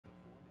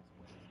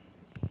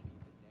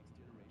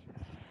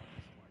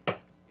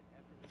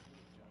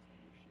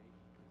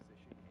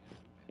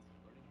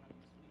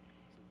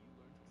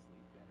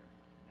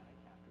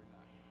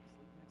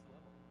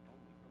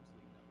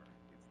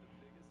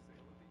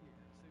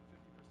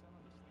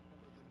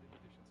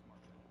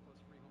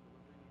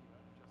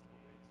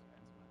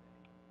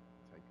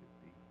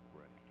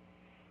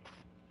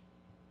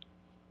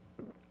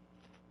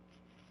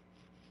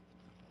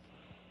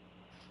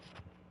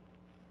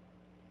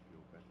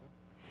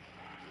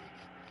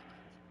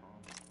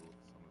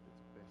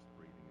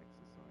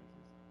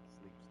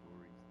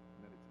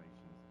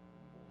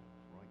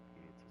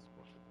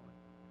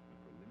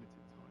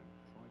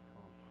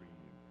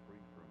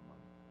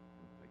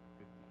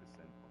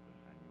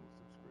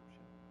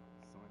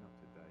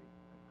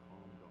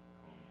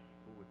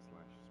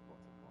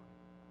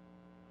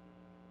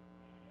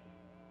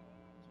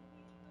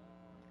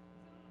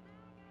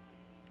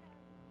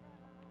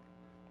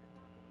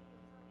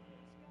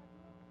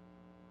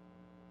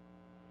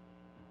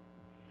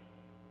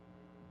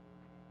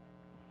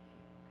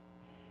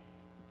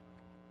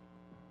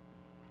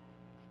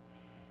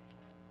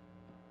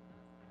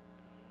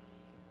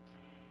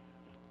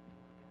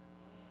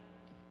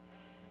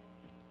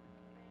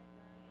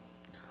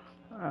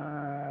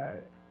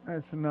Alright,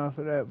 that's enough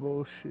of that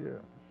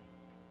bullshit.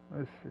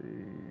 Let's see.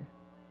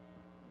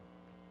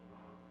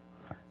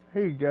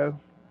 Here you go.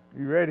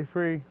 You ready,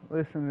 Free?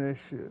 Listen to this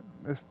shit.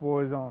 This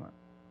boy's on it.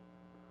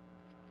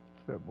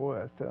 It's that boy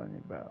I was telling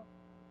you about.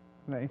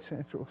 Named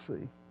Central C.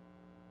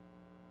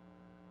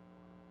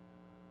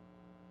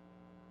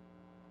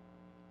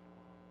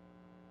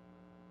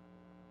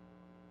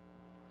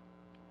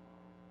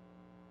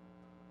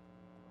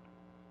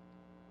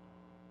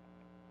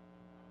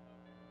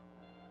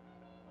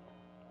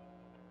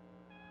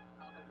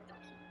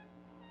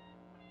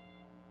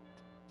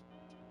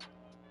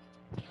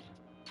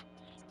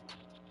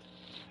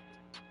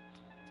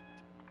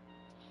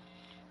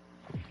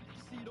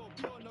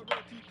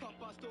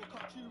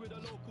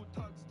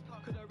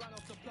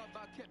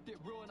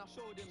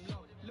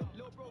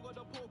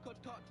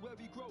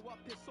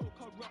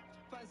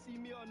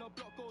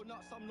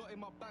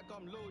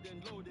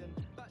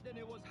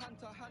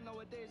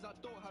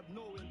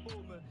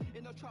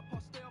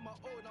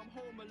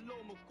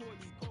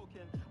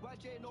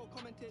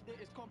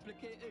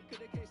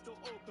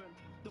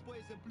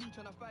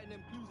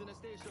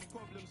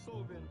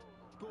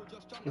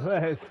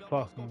 Let's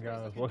fucking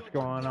go. What's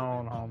going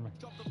on, homie?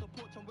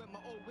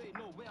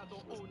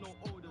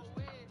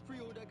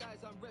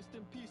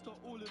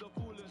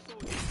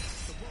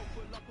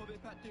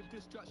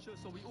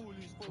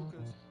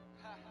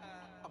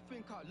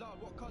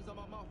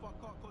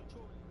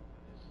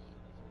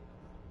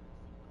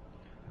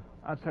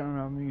 I turn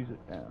my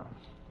music down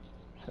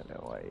so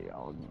that way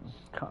y'all can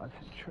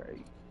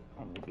concentrate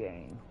on the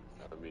game.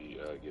 Let me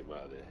get my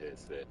other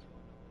headset.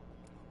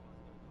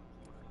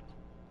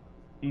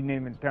 You need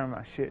me to turn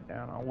my shit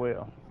down, I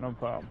will. No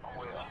problem.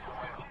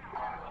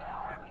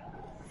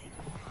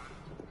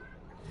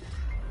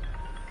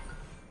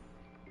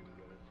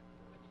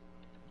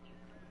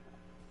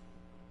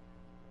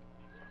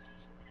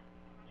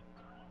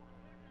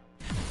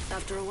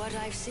 After what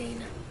I've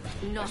seen,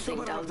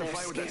 nothing down there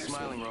scares with that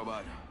smiling me.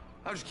 robot.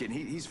 I'm just kidding.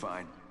 He's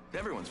fine.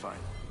 Everyone's fine.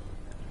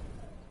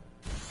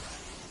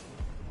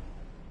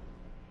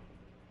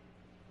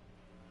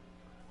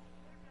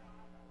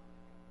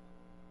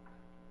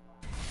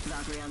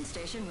 Valkyrie on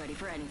station, ready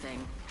for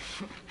anything.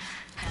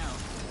 Hell,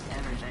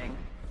 everything.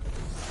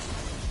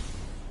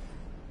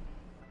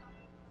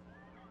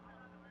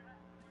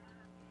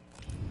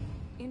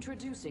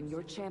 Introducing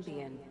your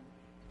champion.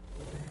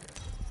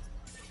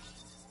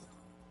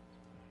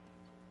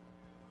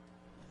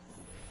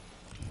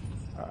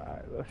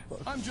 Alright, let's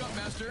fucking. I'm Jump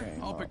Master.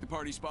 I'll pick the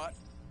party spot.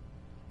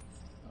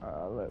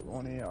 I'll let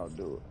one of y'all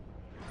do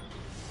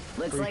it.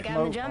 Looks like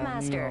I'm the Jump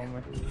Master.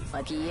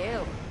 Lucky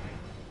you.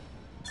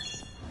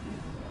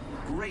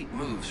 Great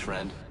moves,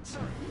 friend.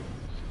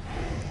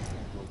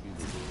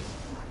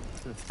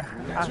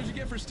 That's what you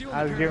get for stealing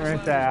I was getting ready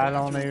to say, I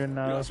don't even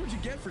know. That's what you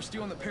get for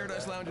stealing the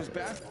Paradise Lounge's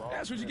bathroom.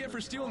 That's what you get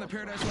for stealing the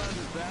Paradise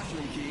Lounge's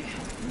bathroom key.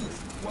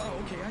 Wow,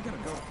 okay, I gotta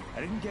go.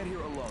 I didn't get here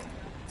alone.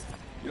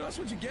 You know, that's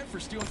what you get for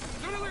stealing.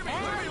 No, look at me!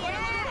 Look at me! What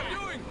am I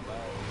doing?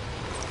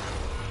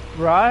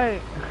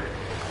 Right?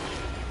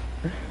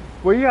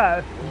 We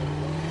got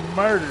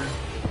murdered.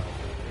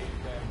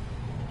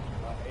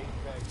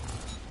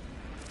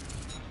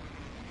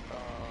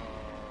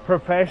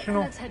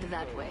 Professional? Let's head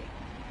that way.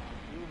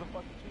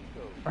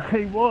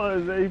 He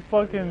was. He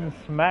fucking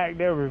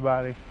smacked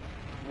everybody. Yeah,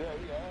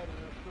 he had it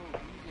too.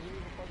 He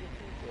was a fucking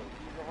cheat code.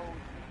 He was a whole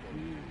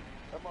cheat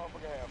code. That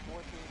motherfucker had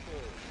 14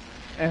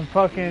 kills. And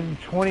fucking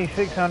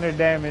 2,600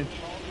 damage.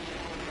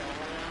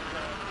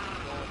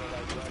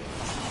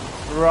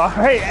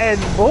 Right, and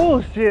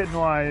bullshitting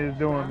while he's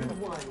doing it.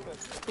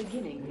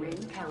 Beginning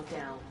ring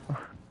countdown.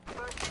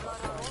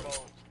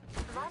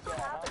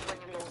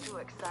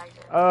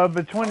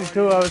 Between the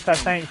two of us, I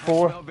think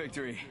 4.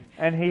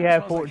 And he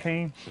had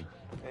 14.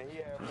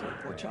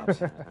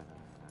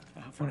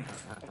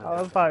 I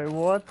was like,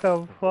 what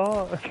the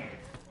fuck?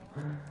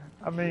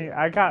 I mean,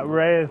 I got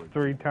res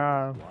 3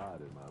 times.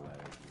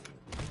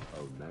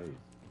 Oh, nice.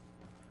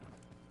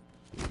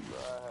 I had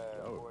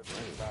 14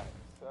 by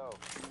himself.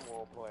 He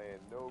won't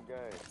playing no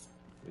game.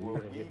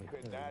 Well, he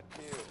could not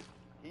kill.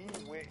 He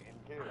went and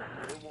killed.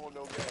 It won't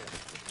no game.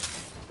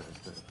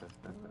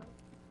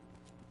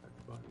 That's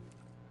funny.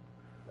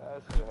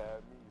 That shit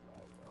had me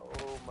like,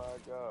 oh my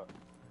god.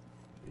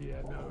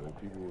 Yeah, no,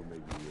 people will make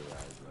you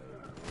realize, like,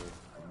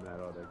 I'm not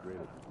all that great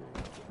at the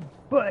game.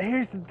 But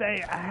here's the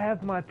thing, I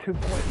have my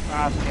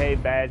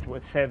 2.5K badge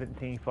with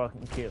 17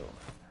 fucking kills.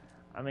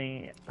 I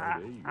mean,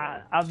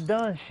 I've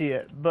done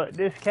shit, but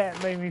this cat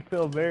made me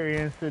feel very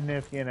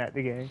insignificant at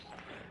the game.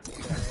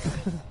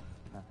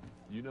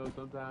 You know,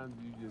 sometimes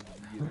you get a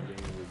game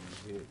where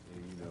you hit,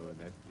 and you know, and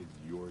it's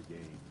your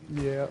game. You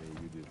know, yeah. And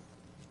you just,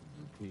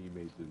 your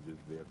teammates are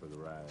just there for the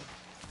ride.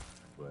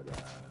 But,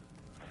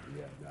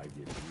 yeah, I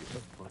get it.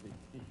 It's funny.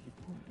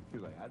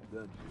 He's like, I've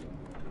done shit.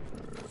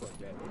 Fuck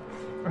that.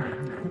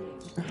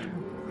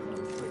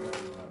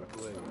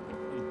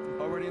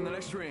 Already in the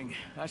next ring.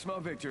 I smell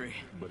victory.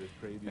 But it's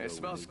crazy. It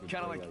smells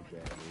kind of like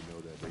that. They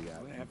know that they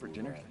got what I have for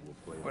dinner. Will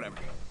play whatever.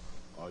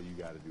 All you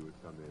got to do is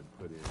come in,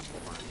 put in,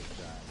 find a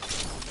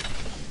shot.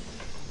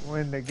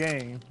 win the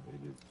game.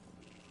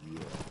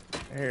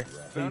 Here,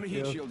 Found a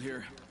heat shield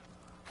here.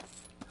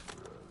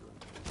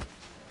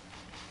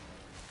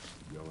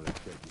 You want to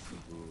check the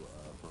people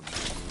from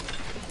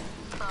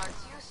Aren't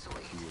you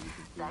sweet?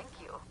 Thank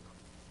you.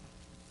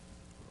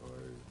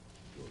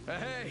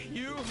 Hey,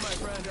 you, my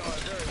friend, are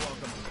very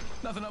welcome.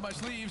 Nothing up my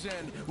sleeves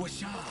and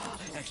whoosha,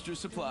 extra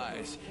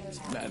supplies. It's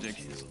magic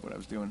is what I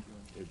was doing.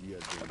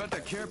 I bet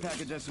that care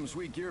package has some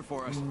sweet gear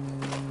for us.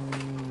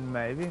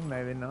 Maybe,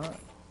 maybe not.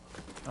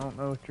 I don't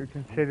know what you're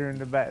considering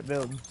the back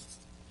building.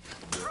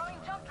 Throwing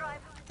jump drive.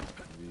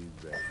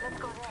 Let's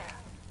go there.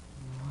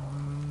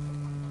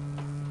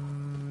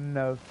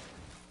 No.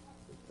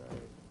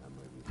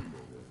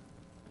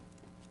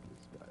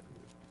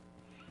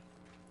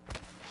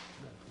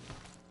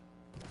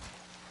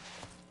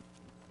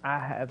 I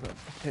have a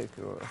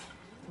particular.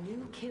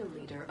 New kill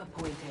leader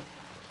appointed.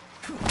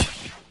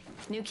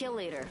 New kill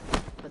leader,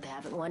 but they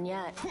haven't won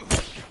yet. Opening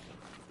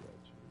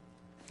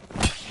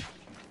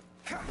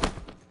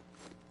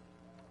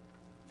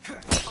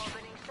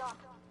shop.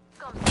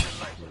 Comes to the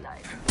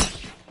merchandise.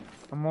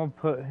 I'm gonna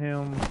put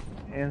him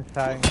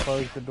inside and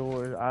close the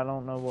doors. I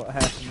don't know what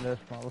happened to this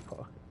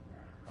motherfucker.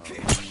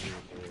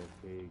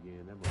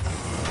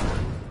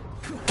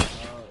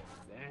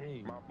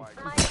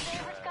 My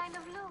favorite kind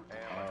of loot.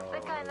 The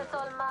kind that's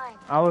all mine.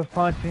 I was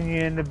punching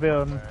you in the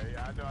building. Hey,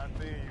 I know, I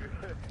see you.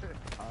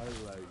 I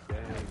was like,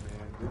 dang, man,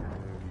 this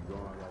man be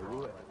going like,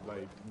 what?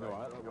 Like, no,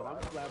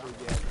 I'm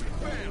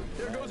flabbergasted. Bam!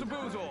 There goes a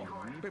boozle.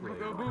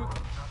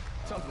 Booth.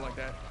 Something like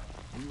that.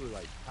 We were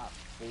like top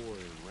 4 in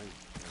rank,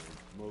 and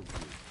Smoke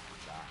just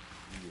stopped.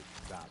 He just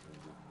stopped and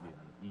just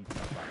getting eaten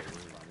up by the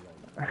ring. I'm like,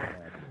 what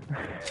happened?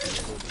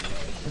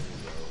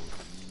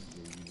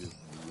 You just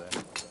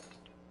left.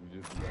 You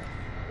just left.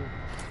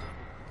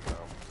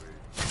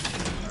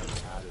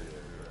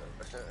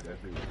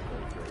 That shit was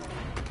so crazy.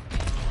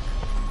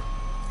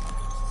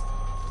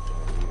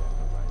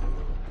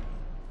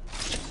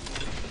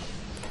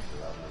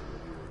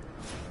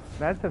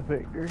 That's a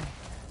victory.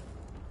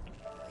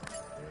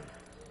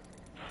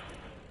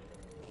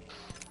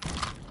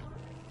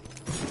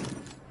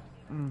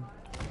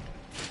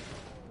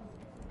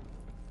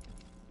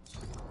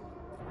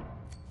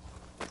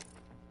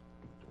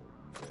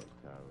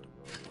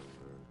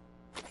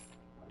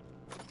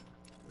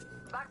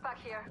 Backpack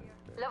here.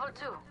 Level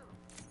 2.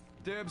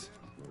 Dibs.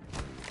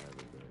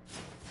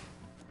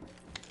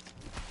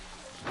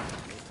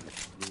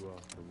 Blew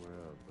off somewhere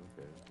else.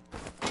 Okay.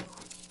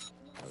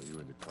 Oh, you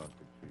in the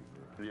caustic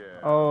treatment.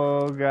 Yeah.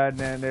 Oh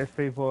goddamn, there's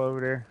people over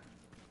there.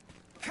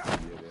 Yeah,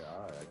 they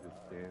are. I just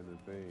scanned the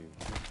thing.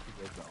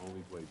 That's the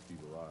only place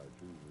people are,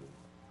 truthfully.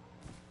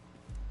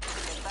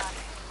 Get back.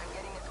 I'm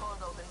getting his holes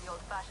open the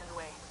old-fashioned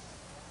way.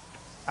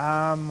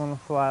 I'm gonna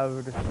fly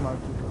over to Smoke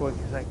as quick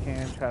as I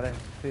can, try to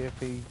see if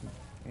he,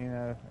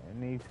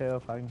 needs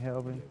help. I can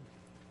help him.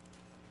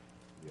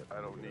 Yep,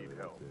 I don't need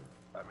help.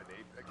 I'm an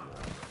Apex.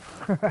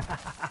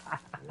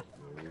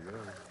 There you go.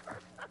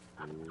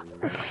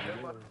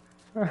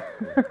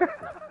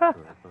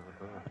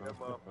 That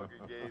motherfucker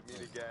gave me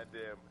the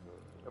goddamn.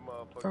 That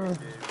motherfucker gave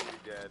me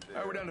the goddamn.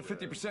 Alright, we're down to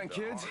 50%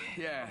 kids?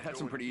 Yeah, that's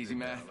some pretty easy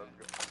math.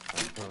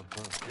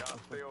 Y'all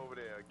stay over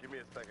there. Give me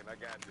a second. I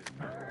got this.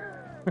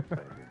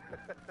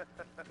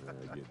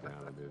 Get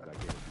down on this. I can't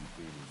be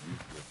seen as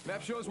useless.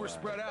 Map shows we're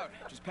spread out.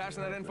 Just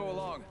passing that info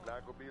along.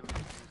 Not gonna be useless.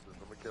 I'm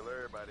gonna kill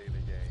everybody in the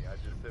gang. I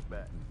just sit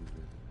back.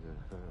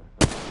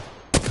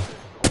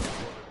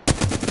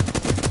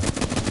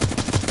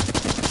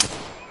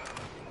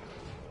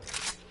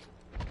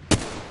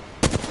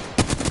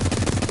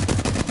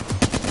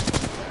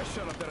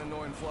 Shut up, that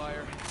annoying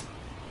flyer.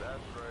 That's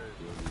right.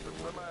 For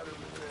somebody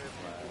who said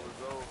people was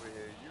over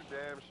here, you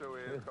damn sure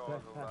is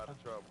causing a lot of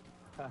trouble.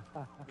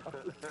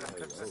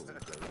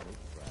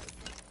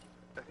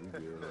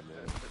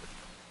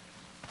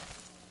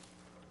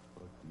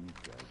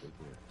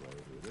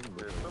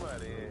 There's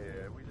somebody in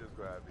here. We just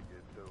gonna have to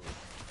get to it.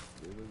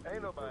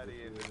 Ain't nobody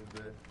in this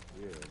bitch.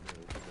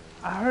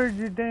 I heard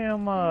your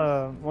damn,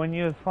 when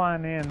you was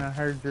flying in, I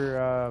heard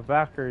your,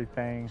 Valkyrie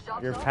thing,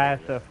 your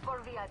passive. For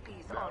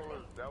VIPs only.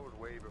 That was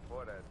way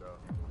before that, though.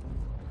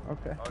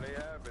 Okay. Oh, they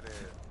have it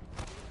in.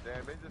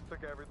 Damn, they just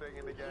took everything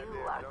in the goddamn You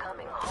are jungle.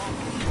 coming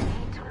home to me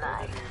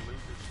tonight.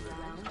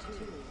 Round 2.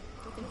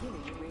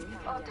 Beginning ring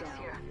Optics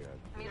countdown. here.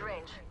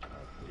 Mid-range.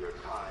 Your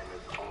time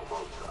is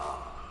almost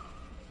up.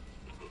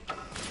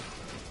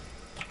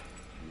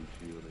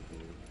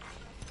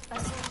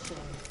 Ascension.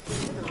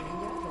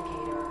 Delivering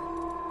replicator.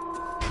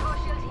 Pro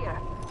shield here.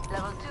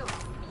 Level 2.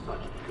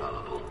 Such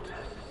gullible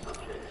test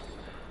subjects.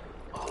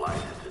 All I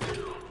had to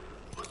do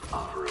was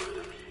offer a bit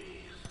of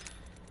cheese.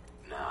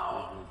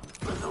 Now,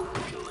 let the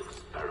real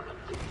experiment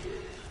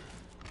begin.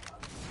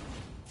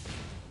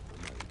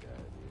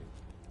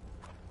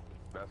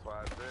 That's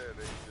why I said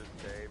they just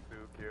came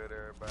through, killed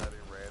everybody,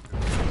 ran through.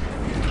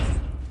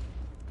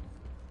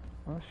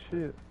 Oh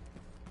shit.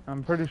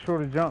 I'm pretty sure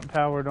the jump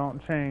tower don't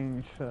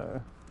change,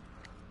 so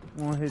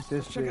I'm gonna hit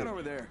this Check bitch. out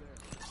over there.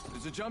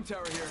 There's a jump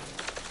tower here.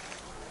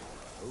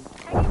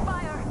 Taking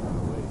fire.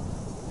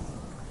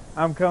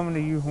 I'm coming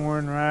to you,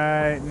 Horn,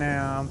 right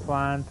now. I'm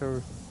flying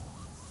through.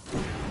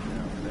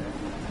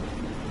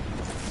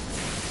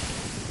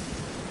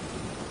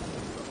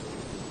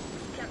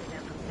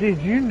 Did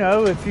you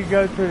know if you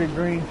go through the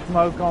green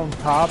smoke on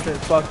top, it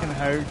fucking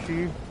hurts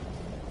you?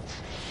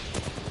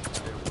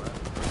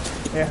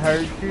 It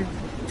hurts you?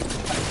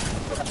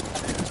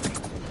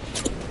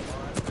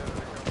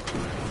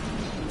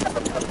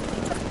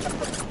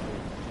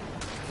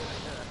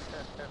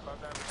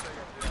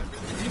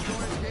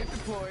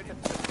 Deployed. You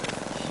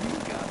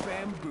got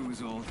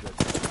bamboozled.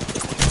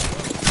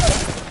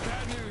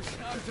 Bad news.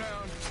 I'm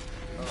down.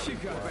 She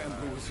got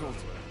bamboozled.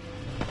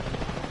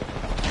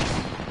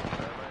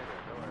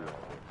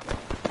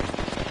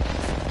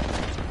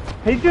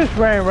 He just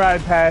ran right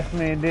past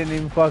me and didn't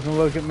even fucking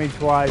look at me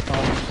twice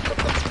on me.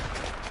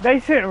 They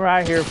sitting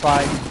right here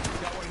fighting.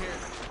 Got one here.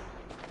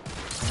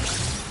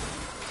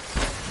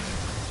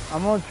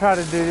 I'm gonna try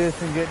to do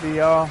this and get to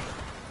y'all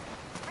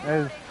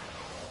as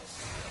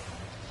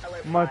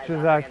much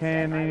as I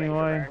can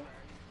anyway.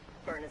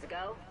 Burn as a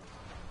go.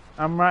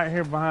 I'm right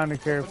here behind the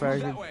care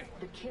package. That way.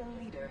 The kill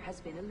leader has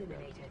been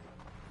eliminated.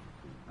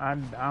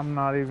 I'm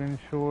not even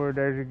sure.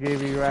 There's a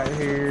Gibby right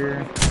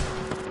here.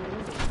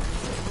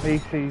 He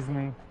sees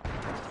me.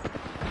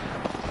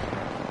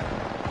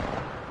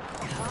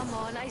 Come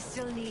on, I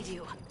still need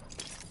you.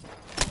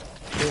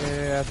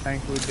 Yeah, I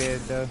think we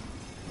did though.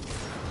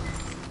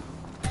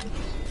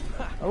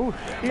 Oh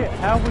shit,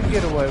 how'd we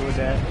get away with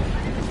that?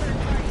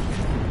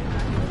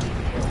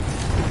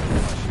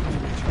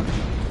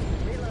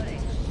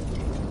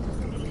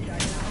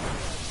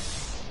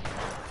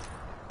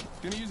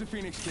 Gonna use a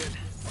Phoenix kit.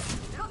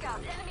 Look out,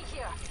 enemy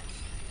here.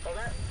 Hold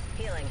up,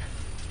 healing.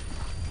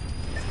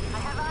 I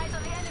have eyes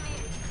on the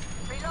enemy.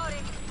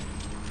 Reloading.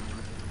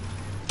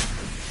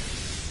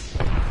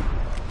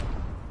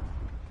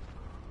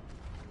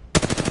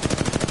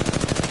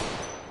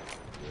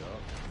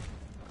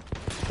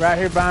 Right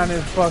here behind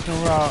this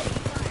fucking rock.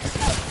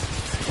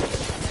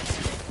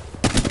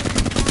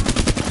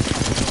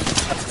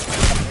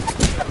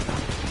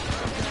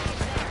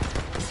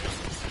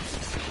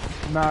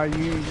 No,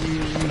 you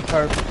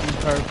perfect, you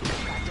perfect.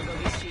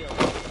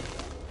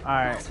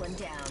 Alright. Last one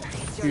down.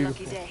 It's your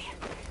Beautiful. lucky day.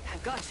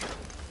 I've got you.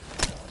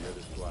 The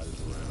other squad is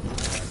around.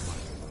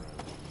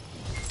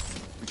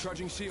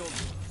 Recharging shield.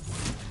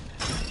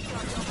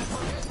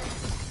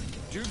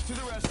 Jukes to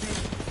the rescue.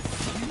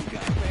 You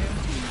got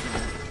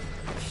bamboozled.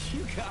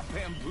 You got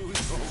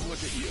bamboozled.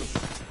 Look at you.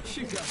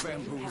 She got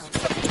bamboozled.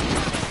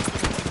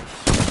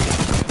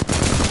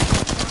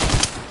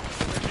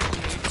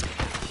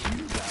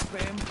 You got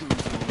bamboozled.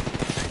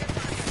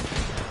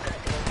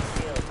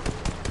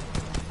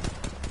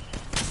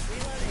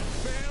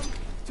 Bam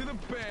to the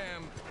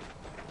bam.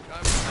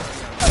 I'm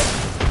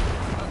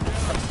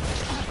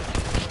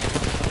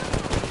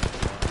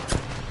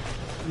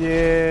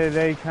Yeah,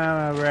 they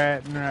kind of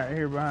ratting right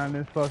here behind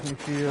this fucking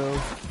shield.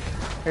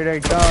 Here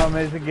they come,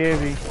 it's a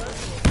Gibby.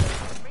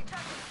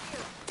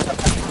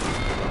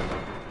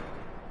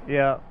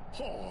 Yep.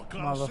 Oh,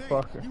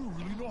 Motherfucker. you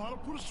really know how to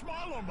put a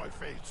smile on my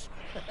face.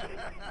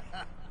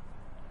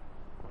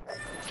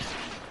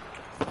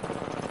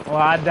 Well,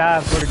 I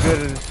died for the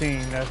good of the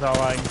team, that's all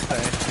I can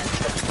say.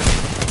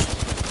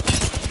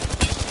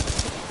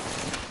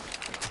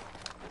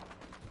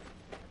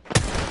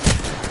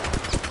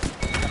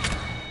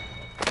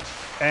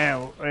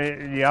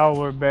 And y'all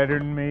were better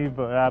than me,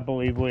 but I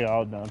believe we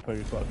all done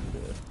pretty fucking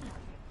good.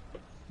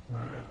 I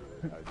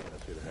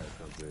should have had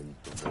something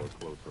for more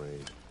close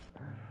range.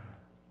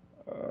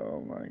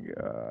 Oh my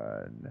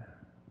god.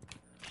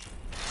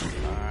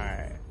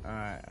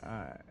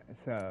 Alright.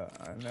 So,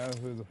 I know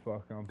who the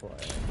fuck I'm playing.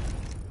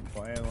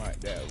 Playing like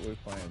that, we're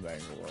playing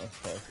Bangalore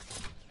first.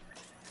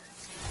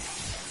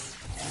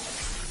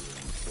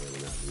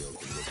 Standing out in the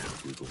open looking at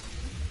people.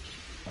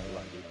 I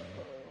like it.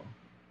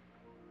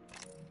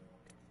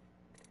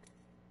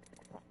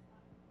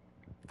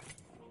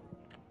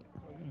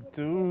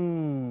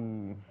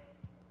 Dude.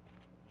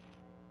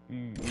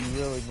 You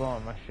really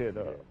blowing my shit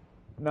up.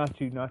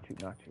 Not you.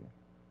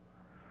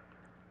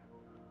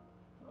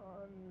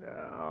 Oh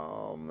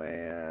no,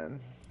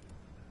 man.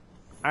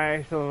 I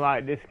actually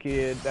like this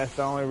kid. That's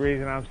the only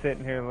reason I'm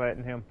sitting here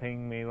letting him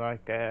ping me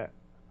like that.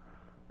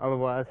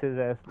 Otherwise, his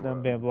ass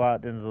done been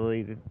blocked and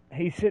deleted.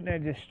 He's sitting there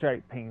just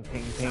straight ping.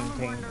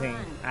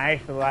 I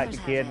actually like the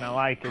kid and I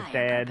like his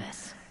dad.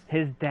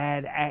 His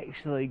dad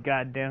actually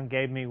goddamn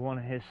gave me one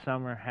of his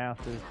summer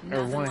houses,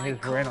 or one of his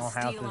rental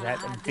houses at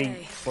the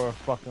beach for a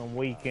fucking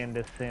week in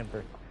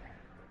December.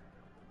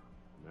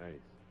 Nice.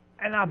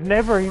 And I've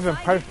never even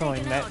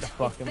personally met the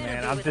fucking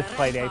man. I've just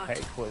played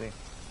Apex with him.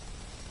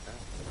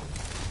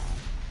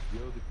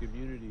 Yo, the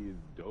community is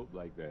dope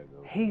like that,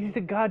 though. He's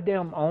the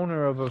goddamn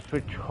owner of a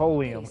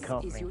petroleum This is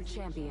company. your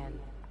champion.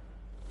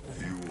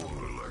 You all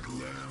are like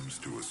lambs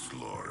to a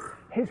slaughter.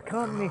 His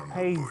company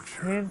pays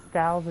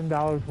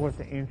 $10,000 worth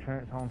of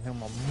insurance on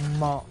him a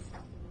month.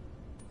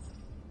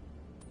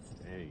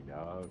 Dang,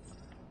 dog.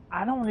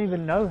 I don't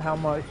even know how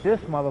much this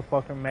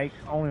motherfucker makes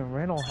owning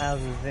rental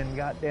houses in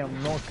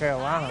goddamn North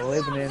Carolina,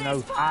 living in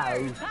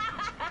Ohio.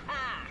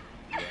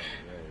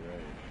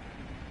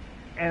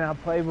 And I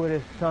played with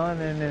his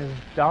son and his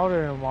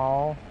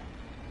daughter-in-law.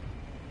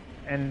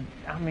 And,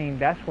 I mean,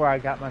 that's where I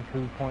got my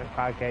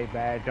 2.5K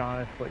badge,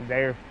 honestly.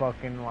 They're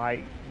fucking,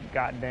 like,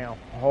 goddamn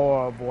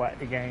horrible at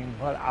the game.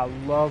 But I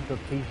love the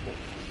people.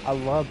 I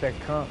love their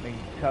company.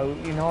 So,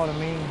 you know what I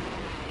mean?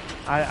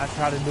 I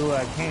try to do what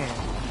I can.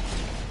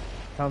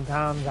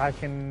 Sometimes I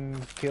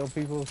can kill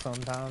people.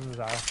 Sometimes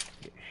I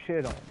get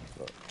shit on.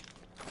 But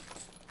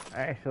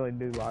I actually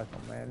do like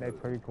them, man. They're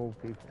pretty cool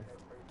people.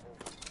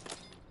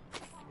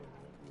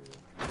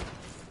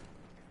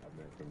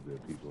 Some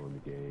good people in the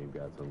game,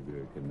 got some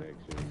good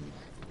connections.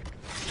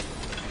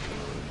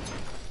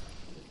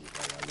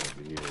 Like I love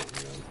to hear it,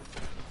 you know.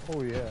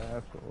 Oh yeah,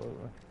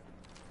 absolutely.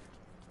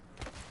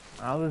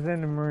 I was in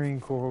the Marine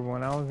Corps.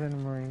 When I was in the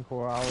Marine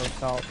Corps, I was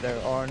taught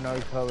there are no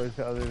colors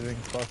other than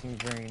fucking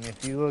green.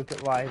 If you look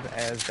at life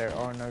as there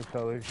are no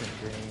colors in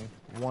green,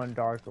 one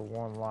darker,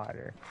 one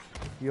lighter,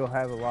 you'll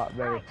have a lot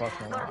better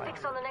fucking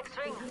life. On the next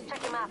ring.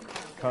 Check your map.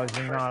 Because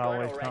you're not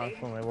always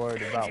constantly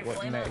worried about what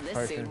the next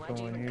person's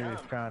doing. You're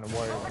just trying to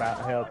worry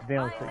about help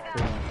them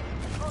succeed.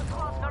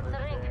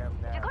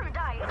 You're gonna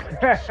die.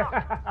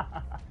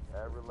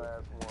 Every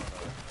last one.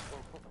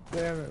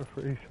 Damn it,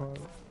 free smoke.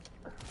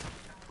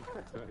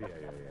 Yeah.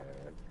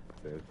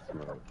 That's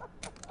smart.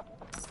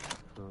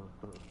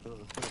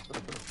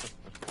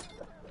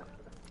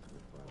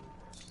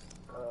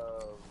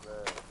 Oh,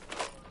 man.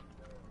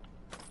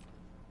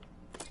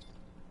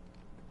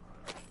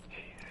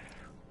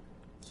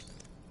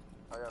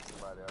 I got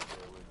somebody out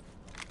there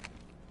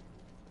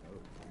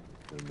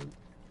with me.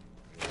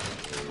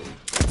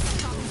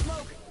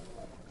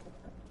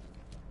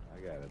 I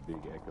got a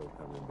big echo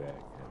coming back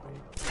at me.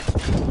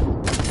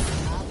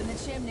 Up in the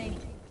chimney.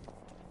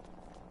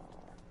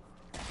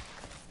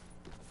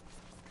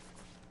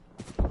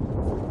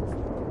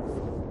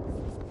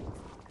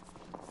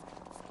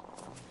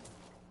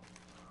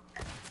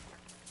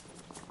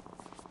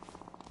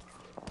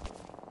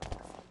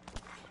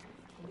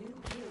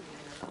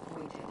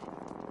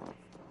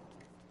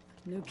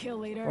 New kill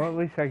leader. Well, at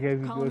least I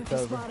gave you Call him good if you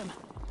cover. spot him.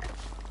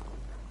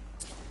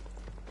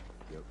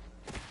 Yep.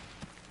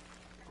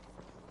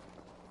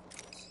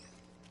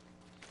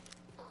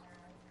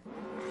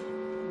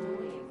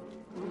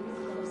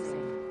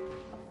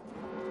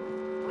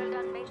 Well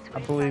done, mates. I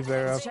believe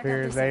they're up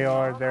here. They're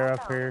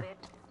up here.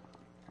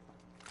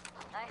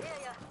 I hear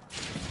ya.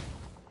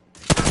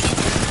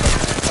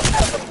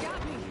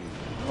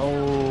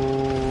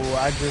 Oh,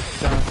 I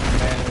just done some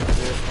damage to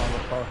this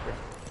motherfucker.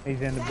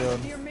 He's in the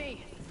building. Near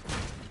me.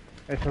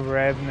 It's a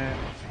Revenant.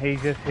 He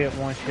just hit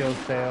one shield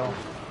cell.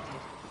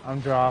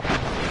 I'm dropping.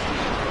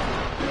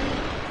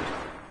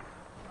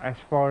 As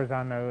far as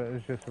I know, it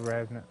was just a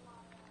Revenant.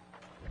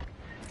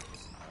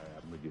 Alright,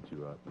 I'm gonna get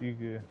you up. You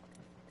good.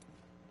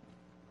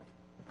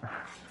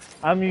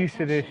 I'm used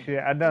to this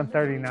shit. I done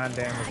 39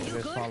 damage to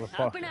this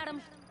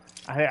motherfucker.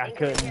 I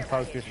couldn't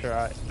focus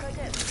right.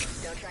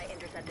 Don't try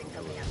intercepting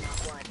something I'm not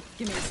one.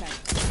 Give me a sec.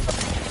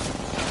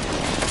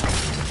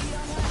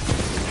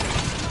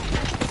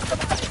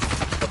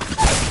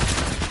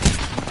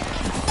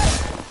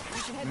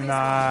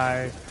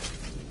 Nice.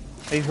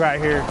 He's right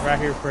here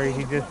free.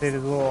 He just hit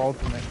his little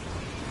ultimate.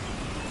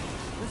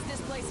 What's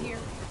this place here?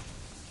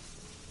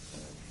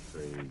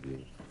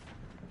 Crazy.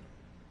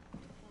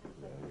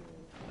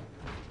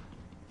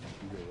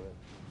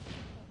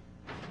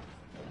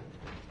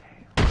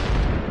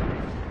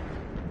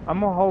 I'm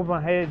gonna hold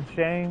my head in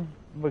shame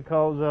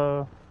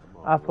because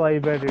I play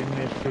better than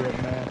this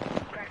shit, man.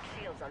 Cracked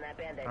shields on that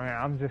bandit. I mean,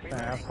 I'm just saying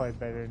I play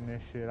better than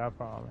this shit. I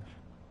promise.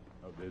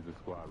 Oh, there's a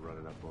squad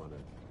running up on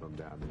us from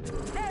down there.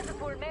 There's a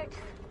full mate.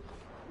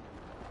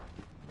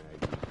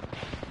 Maggie.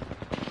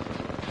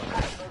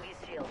 Bogey's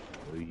shield.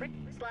 Please. /1,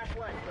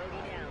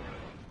 bogey down.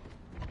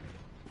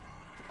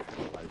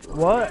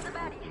 What?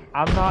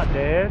 I'm not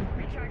dead.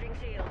 Recharging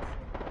shields.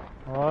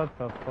 What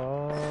the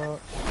fuck?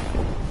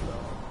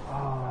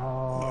 Oh.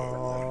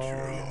 I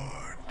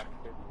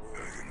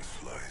can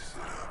slice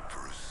it up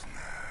for a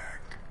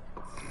snack.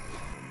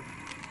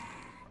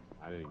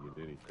 I didn't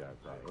get any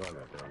shots out. Well, I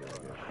got that one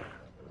again.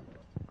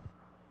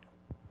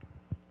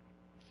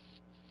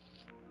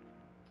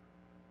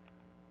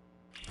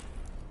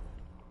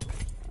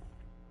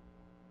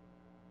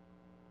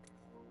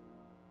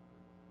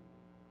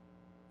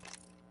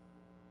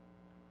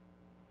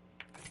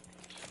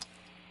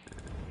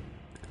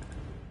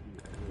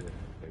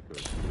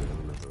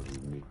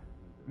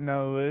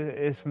 No,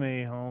 it's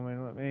me, homie.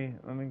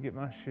 Let me get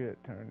my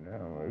shit turned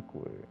down real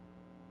quick.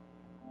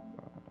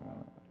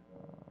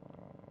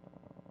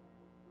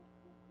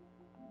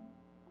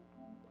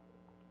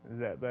 Is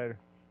that better?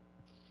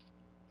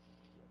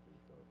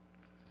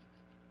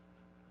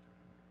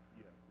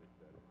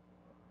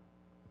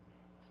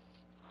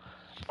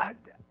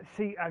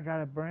 I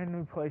got a brand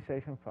new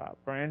PlayStation 5,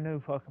 brand new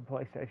fucking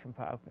PlayStation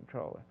 5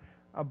 controller.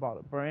 I bought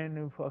a brand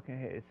new fucking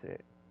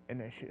headset, and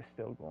that shit's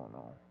still going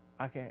on.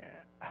 I can't.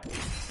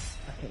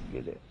 I can't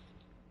get it.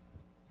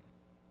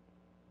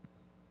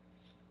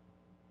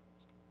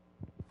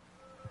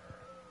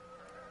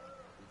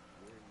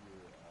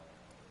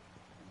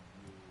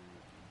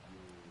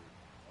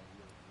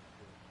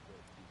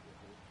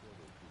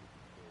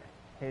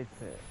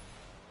 Headset.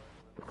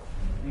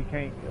 You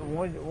can't,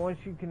 once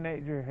you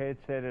connect your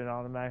headset, it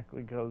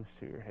automatically goes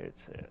to your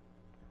headset.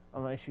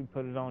 Unless you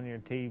put it on your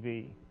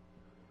TV.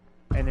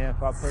 And then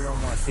if I put it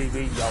on my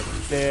TV, y'all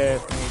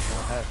definitely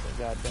gonna have to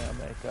goddamn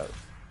echo.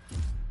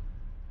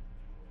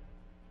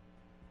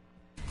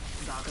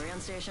 Valkyrie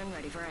on station,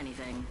 ready for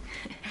anything.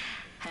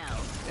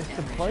 Hell. It's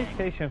the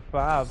PlayStation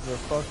 5, the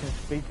fucking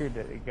speaker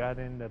that it got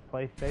in the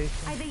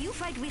PlayStation. Either you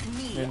fight with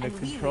me And the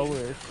we controller win,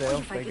 or you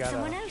itself, fight they with got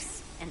someone a...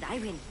 else, and I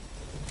win.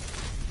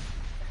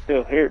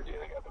 Still here.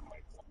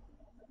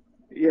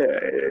 Yeah,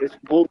 it's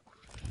bull.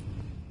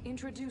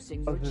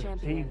 Introducing your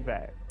champion.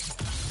 Feedback.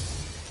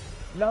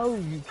 No,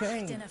 you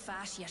can't. Dinna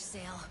fash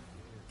yourself.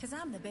 Cause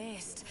I'm the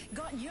best.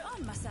 Got you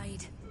on my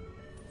side.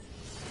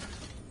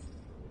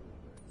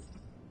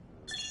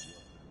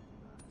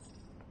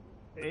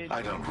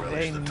 I don't They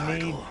relish the need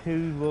title.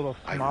 two little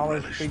I smaller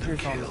relish the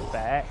speakers on the kill.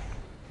 back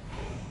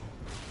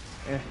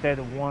instead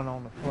of one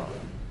on the front.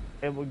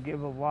 It would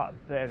give a lot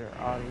better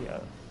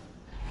audio.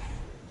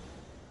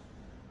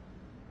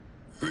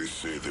 They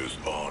say there's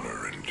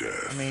honor in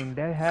death. I mean,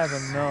 they have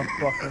enough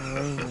fucking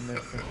room in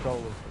this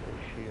controller for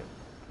this shit.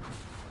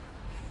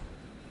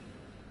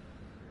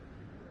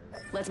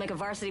 Let's make a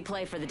varsity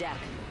play for the deck.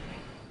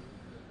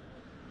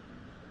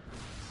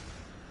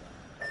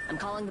 I'm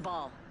calling the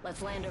ball.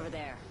 Let's land over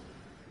there.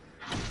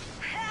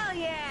 Hell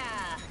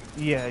yeah!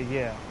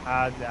 Yeah.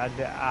 I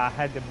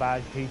had to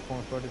buy cheap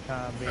one for the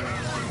time being on the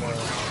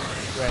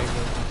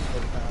regular for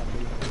the time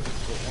being.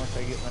 But once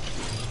I get my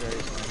shit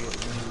straight, I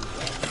get moved.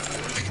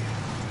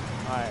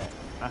 Alright,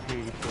 I hear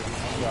you, shit.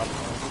 I'm dropping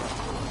on.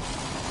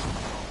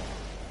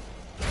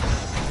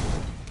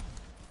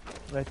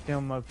 Let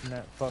them open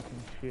that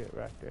fucking shit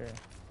right there.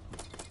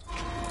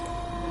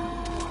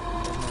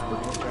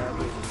 No, grab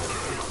it.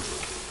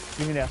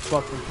 Give me that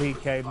fucking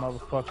PK,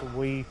 motherfucker.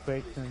 We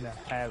fixing to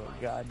have a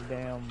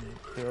goddamn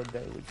field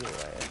day with your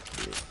ass,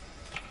 bitch.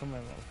 Come here,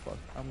 motherfucker.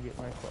 I'm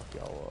getting ready to fuck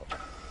y'all up.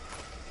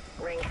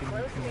 Ring's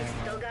close and we've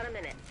still got a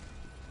minute.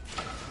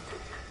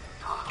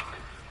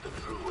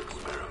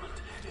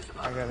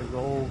 I got a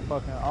gold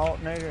fucking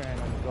alternator and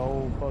a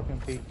gold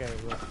fucking PK.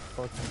 Let's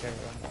fucking carry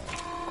them all.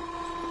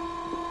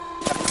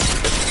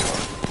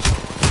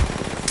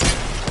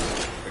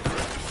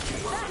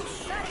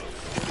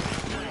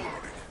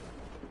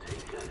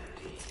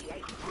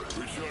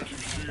 Recharging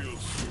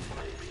shields.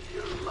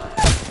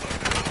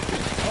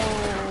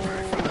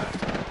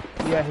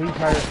 Yeah, he's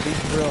hurt.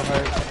 He's real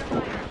hurt.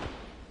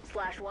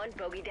 /1,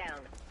 bogey down.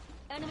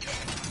 Enemy.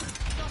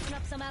 Tossing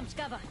up some amps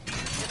cover.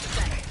 Just a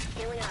sec.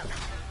 Healing up.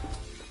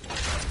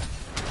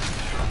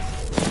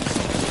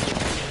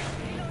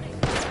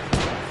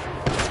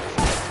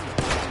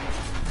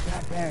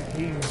 God damn,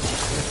 he's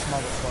this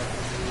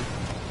motherfucker, dude.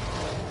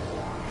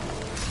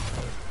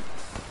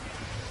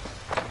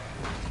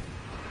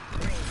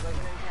 Ring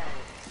closing in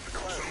 10.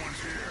 Close.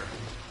 Someone's here.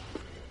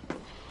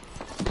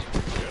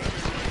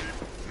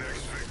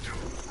 Next victim,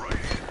 right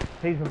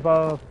here. He's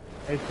above.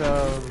 It's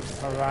a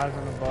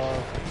horizon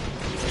above.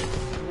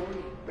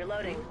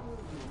 Reloading.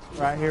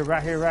 Right here.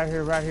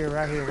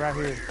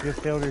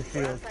 Just held her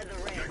shield. Outside the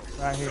ring.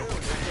 Right here.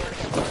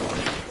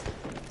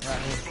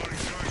 Right here.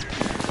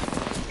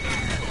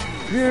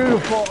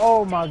 Beautiful.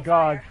 Oh my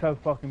god, so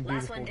fucking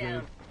Last beautiful, one dude.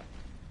 down.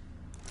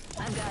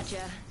 I've got you.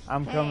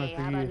 I'm coming Hey,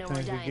 for how you about as no soon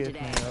more as it dying gets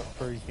today? me up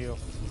for a kill.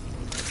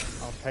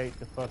 I'll take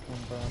the fucking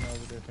burn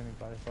over this.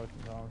 Anybody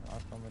fucking wrong,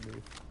 I'll come and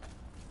do.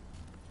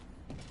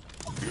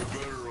 You're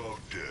better off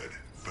dead,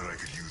 but I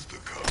could use the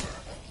cover.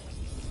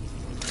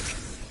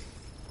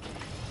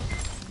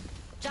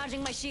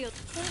 Charging my shield.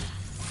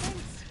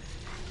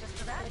 Just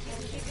for that, you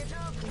can keep your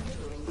job.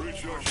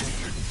 Recharging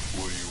shield.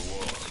 What do you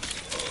want?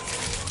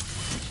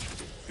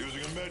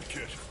 Using a med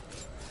kit.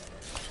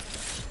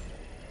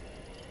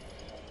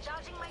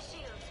 Charging my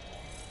shield.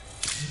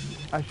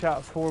 I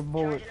shot 4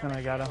 bullets and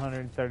I got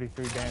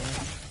 133 damage.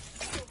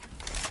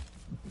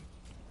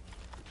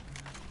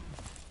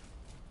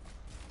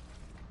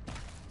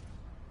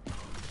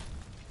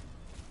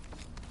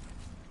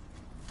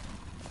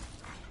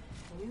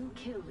 New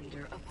kill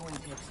leader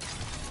appointed.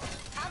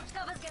 Amps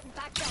cover's getting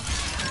packed up.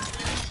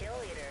 Kill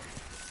leader.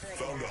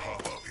 Found a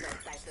hop up here.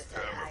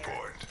 Hammer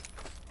point.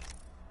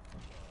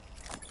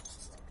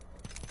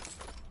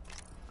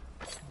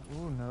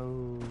 Oh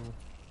no.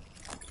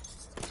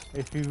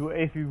 If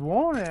you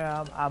want it,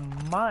 I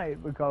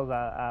might because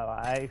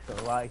I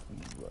actually like you.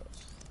 But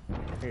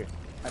here,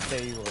 I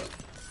tell you what.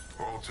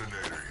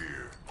 Alternator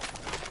here.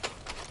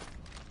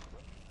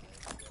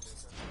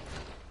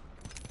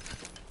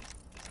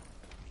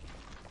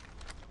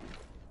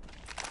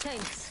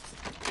 Thanks.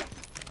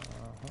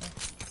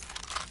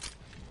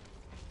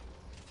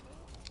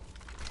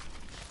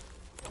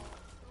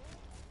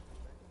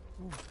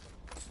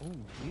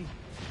 Ooh, geez.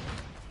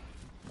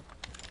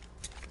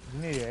 You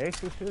need an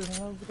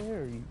exorcism over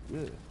there, or you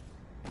good?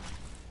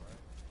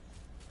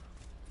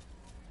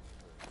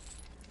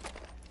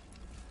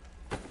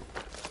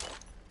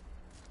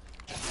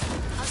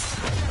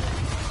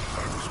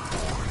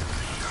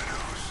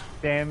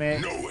 Damn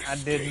it. I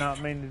did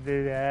not mean to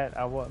do that.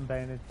 I wasn't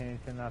paying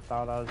attention. I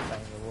thought I was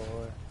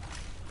Bangalore.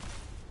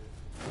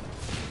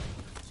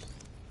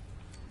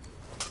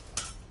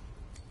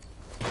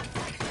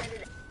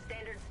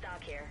 Standard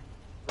stock here.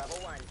 Level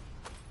 1.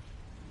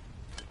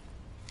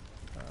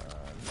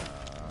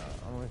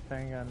 Nah. Only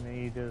thing I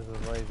need is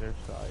a laser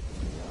sight, to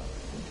be honest.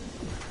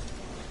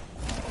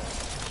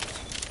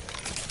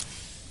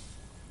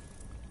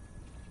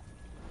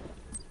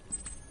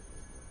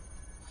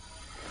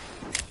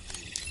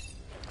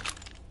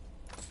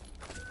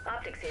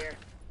 Optics here.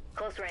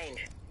 Close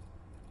range.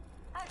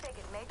 I'll take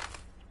it, mate.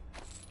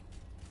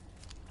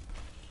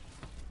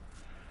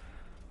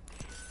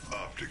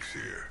 Optics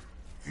here.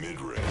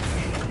 Mid-range.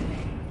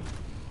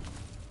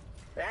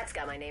 That's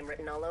got my name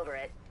written all over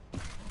it.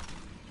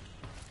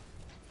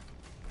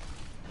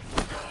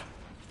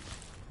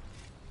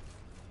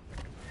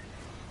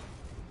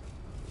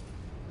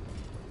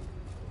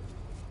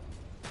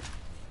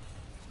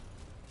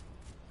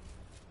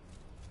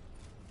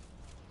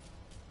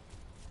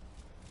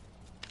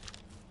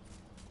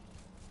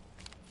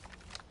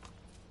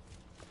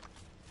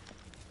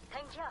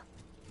 Thank you.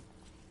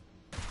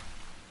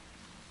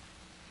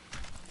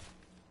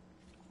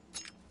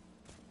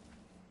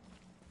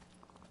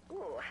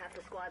 Ooh, half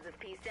the squads have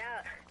pieced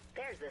out.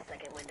 There's the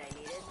second wind I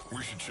needed.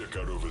 We should check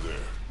out over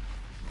there.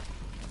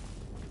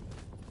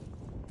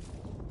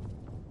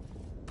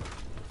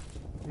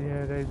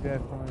 Yeah, they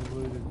definitely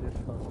looted this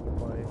fucking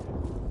place.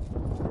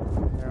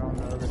 They're on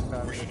the other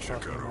side We of should the check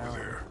out fucking over mountain.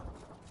 there.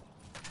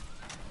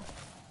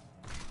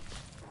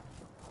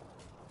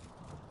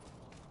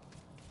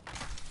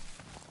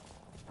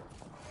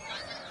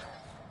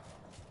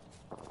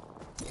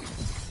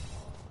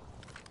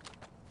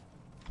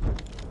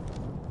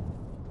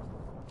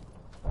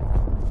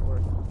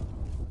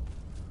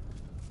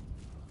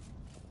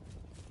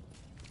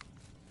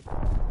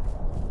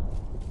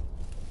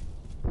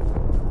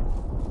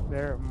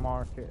 They're at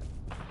market.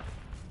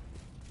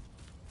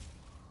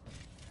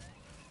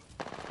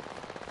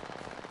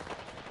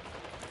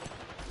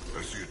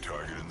 I see a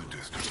target in the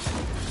distance.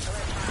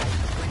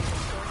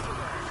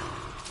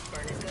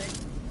 Burning good?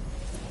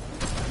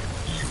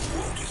 You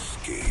won't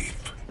escape.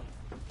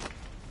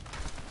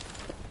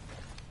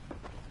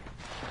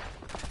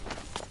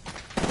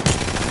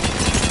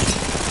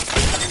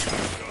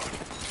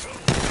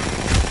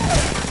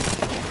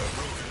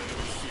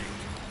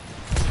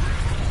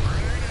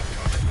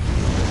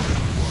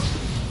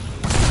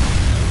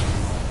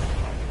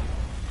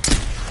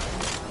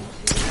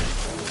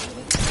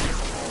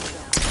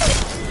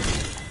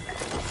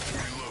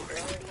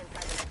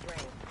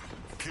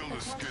 Kill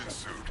the skin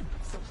suit.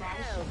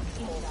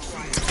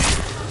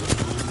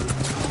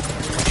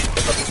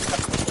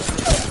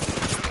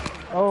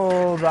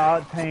 Oh, the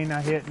Octane,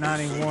 I hit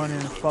 91 in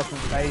the fucking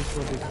face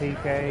with the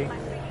TK.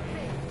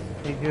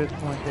 He just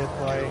went this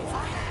way,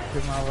 to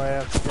my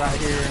left, right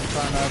here in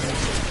front of me.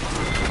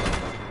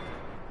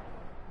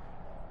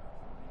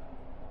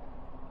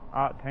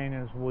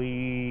 Octane is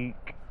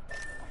weak.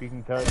 If you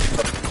can touch him.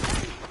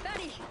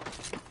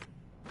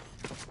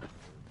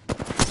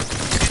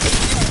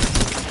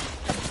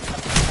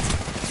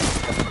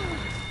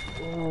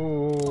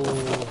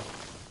 Oh.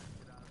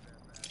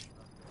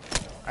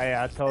 Hey,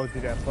 I told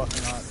you that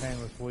fucking Octane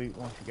was weak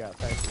once you got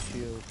past the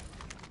shield.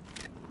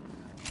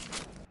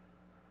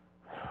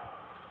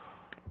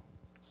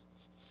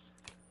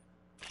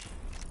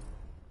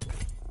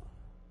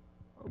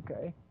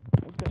 Okay.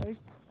 Okay.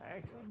 I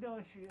actually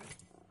done shit.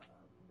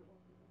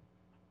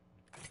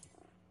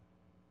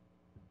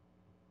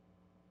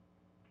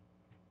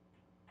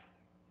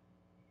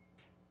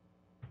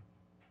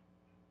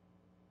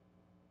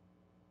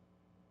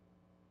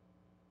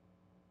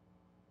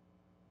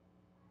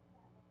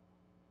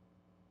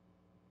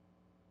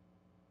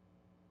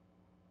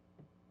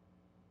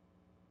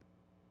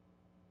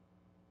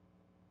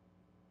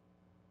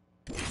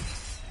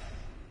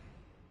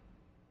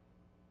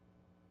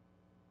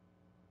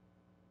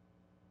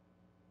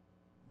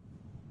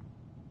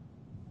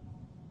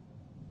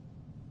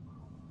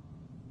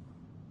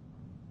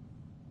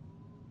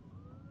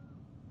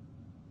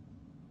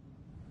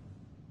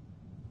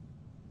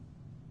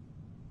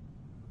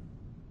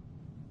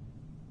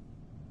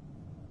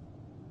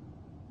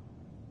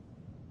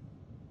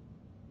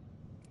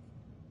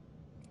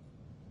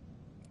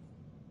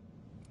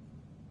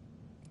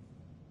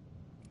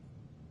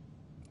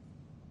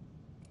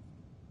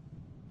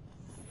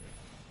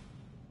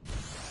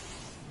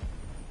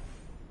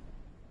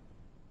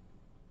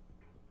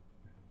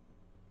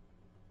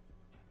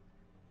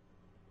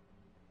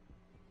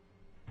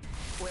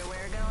 Where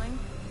we're going,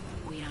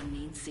 we don't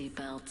need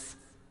seatbelts.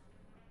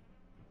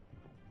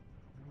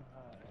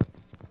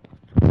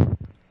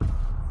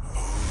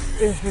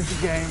 This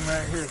is the game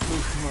right here,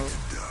 Sweet Smoke.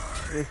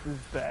 This is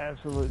the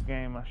absolute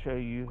game. I'll show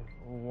you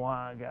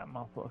why I got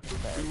my fucking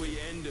badge. Could we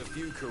end a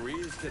few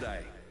careers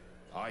today?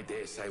 I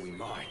dare say we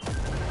might.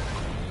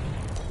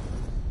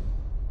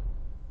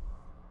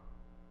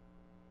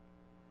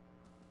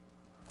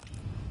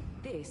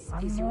 This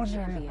I'm is your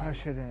wondering if champion. I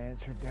should have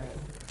answered that.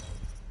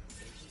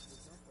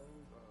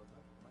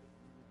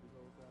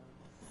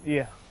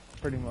 Yeah,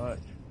 pretty much.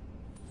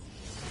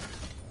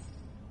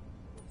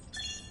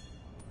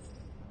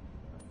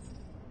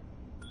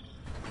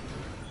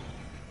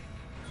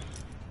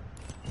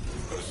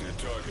 I see a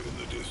target in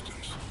the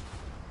distance.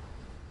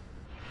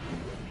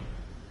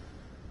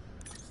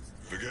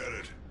 Forget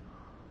it.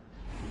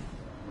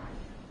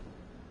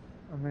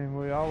 I mean,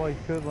 we always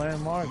could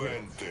landmark it.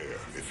 Land there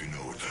if you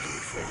know what to do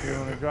for. If you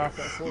want to drop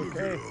that Look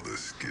at 4K. all the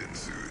skin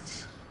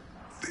suits.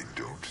 They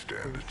don't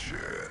stand a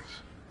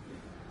chance.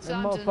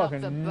 That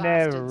motherfucker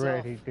never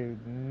ready,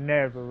 dude.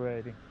 Never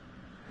ready.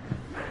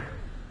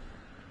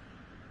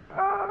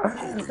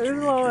 This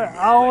is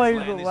always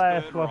the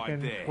last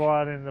fucking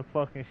squad in the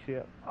fucking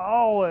ship.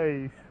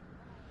 Always.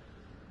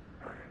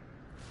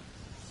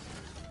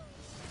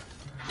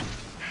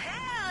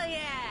 Hell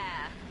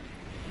yeah!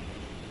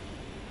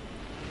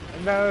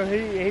 No,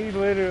 he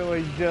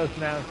literally just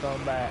now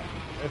come back.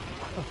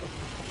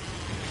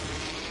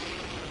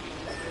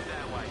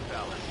 That way,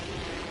 fellas.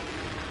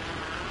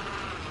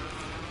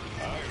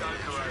 Guns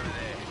are over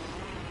there.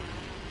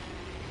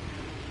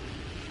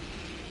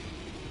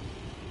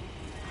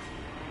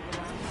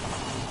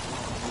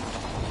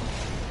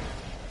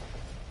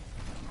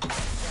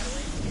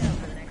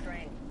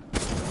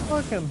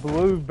 Fucking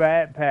blue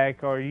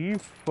backpack, are you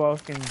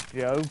fucking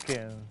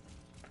joking?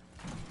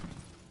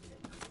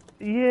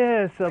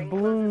 Yes, a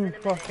blue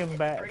fucking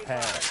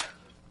backpack.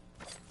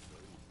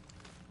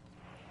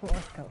 What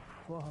the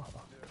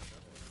fuck?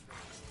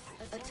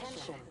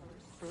 Attention.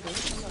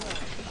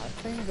 I've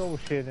seen gold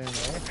shit in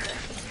there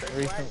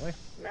recently.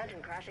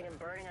 Imagine crashing and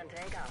burning on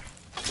takeoff.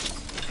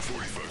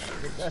 45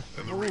 seconds, That's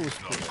and the ring's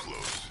not bullshit.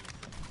 close.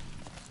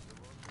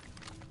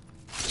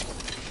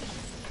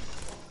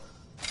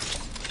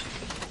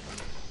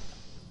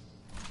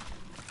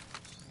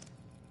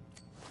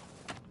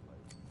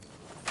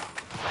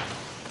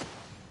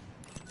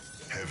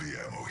 Heavy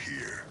ammo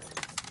here.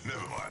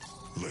 Never mind.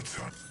 Let's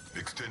hunt.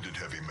 Extended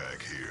heavy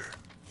mag here.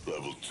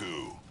 Level 2.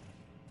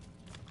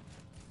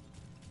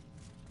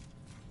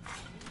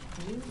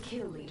 New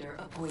kill leader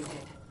appointed.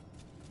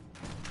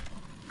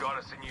 Got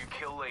us a new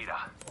kill leader.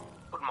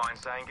 Wouldn't mind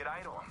saying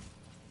g'day to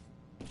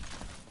him.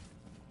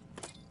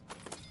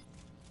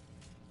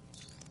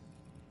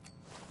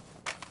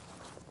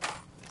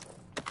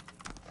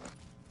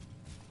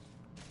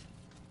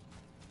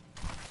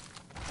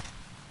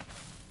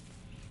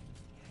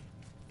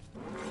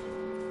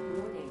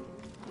 Warning.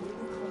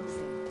 Ring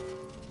closing.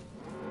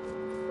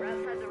 We're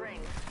outside the ring.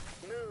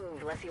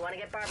 Move, unless you want to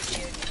get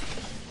barbecued.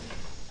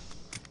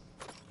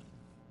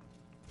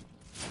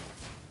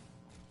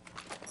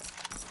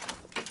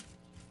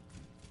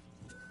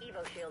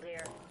 Evo shield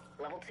here.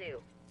 Level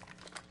 2.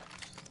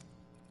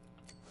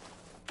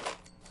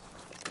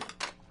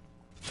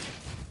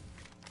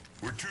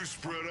 We're too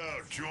spread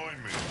out. Join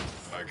me.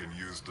 I can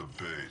use the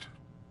bait.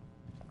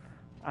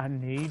 I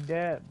need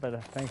that, but I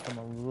think I'm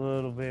a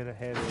little bit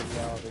ahead of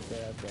y'all to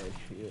grab that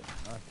shit.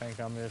 I think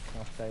I'm just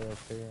gonna stay up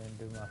here and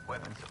do my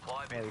Weapon thing.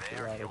 supply bin Wait for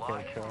there y'all if you to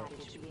like. catch up.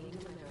 Package being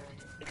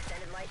delivered.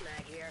 Extended light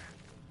mag here.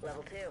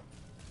 Level 2.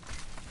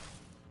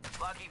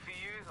 Lucky for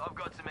you, I've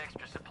got some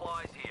extra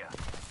supplies here.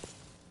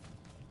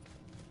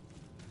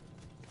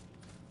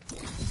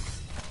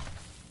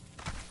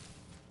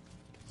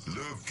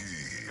 Looky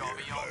here. Got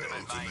me My ultimate,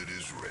 mate. ultimate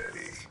is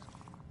ready.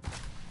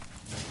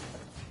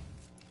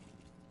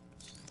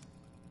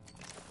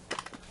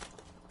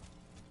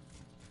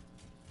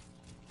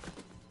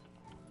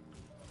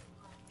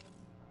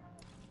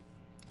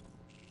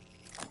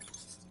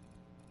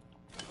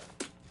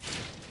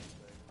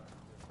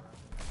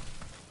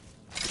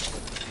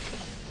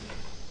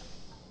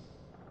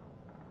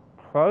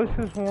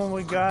 Closest one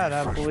we got,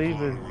 I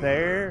believe, is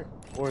there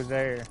or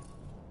there.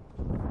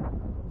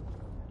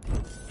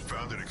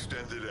 Found an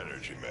extended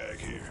energy mag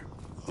here.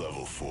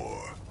 Level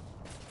 4.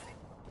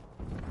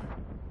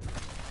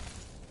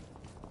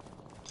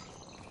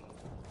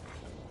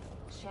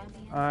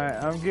 Champion.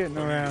 Alright, I'm getting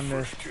around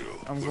this. First kill.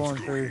 I'm Let's going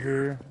go through here.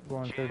 here,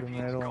 going through the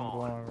Champion's middle, and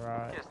gone. going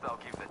right. Guess they'll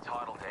give the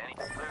title to any.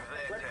 Move there,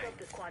 Let's team. scope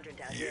this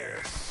quadrant out here.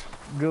 Yes.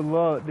 Good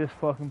luck, this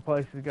fucking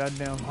place is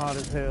goddamn hot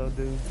as hell,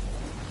 dude.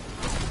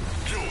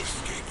 No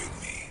escaping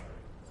me.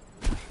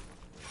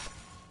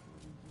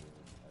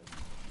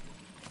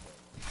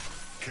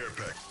 Care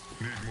pack.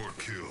 Need more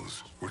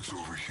kills. What's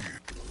over here?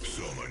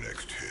 Saw my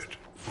next hit.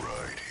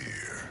 Right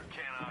here.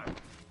 Cano.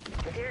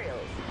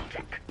 Materials.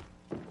 Check.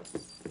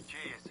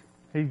 Cheers.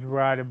 He's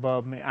right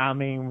above me. I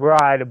mean,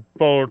 right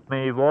above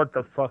me. What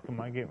the fuck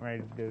am I getting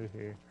ready to do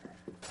here?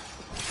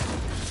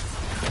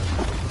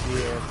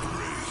 Yeah.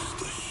 Raise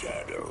the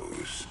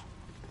shadows.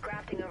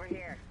 Crafting over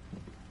here.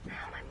 Oh,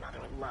 my mother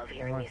would love I'm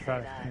hearing gonna me say try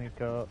to that.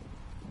 sneak up.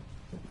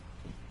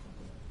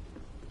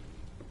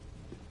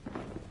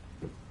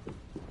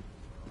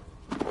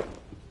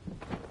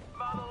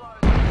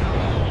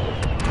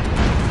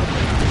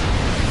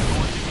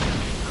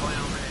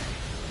 Clown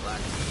there.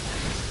 Black.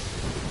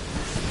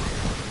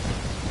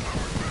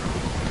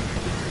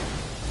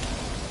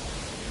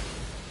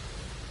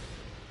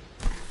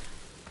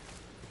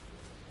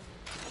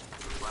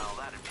 Well,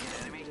 that'd be an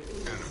enemy.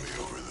 Enemy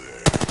over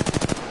there.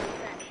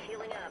 Back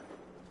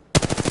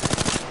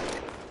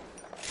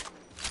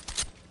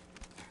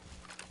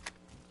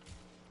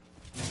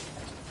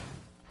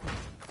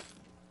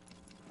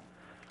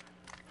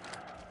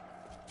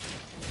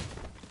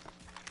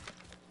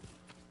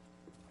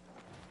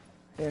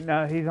Yeah,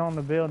 no, he's on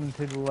the building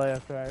to the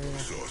left right here.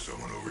 Saw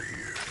someone over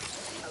here.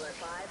 Alert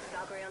 5,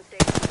 Valkyrie on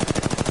station.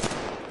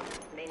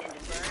 Main engine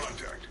burn.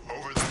 Contact.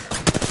 Over there.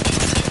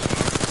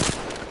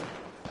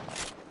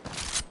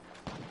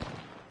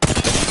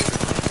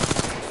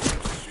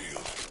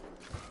 Shield.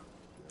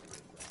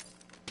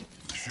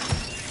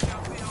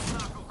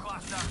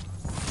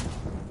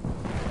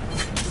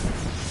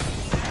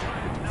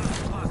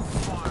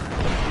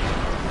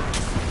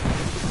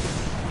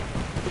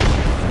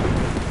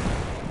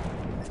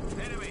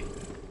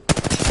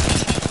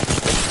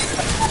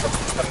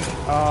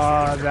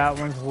 That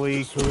one's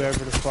weak,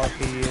 whoever the fuck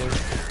he is.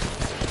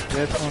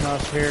 This one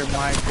up here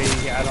might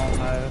be, I don't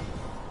know.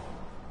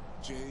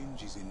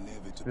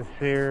 The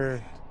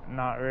Seer,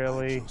 not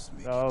really.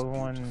 The other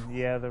one,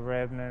 yeah, the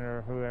Revenant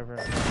or whoever.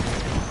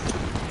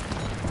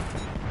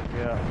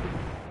 Yeah,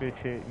 good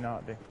shit,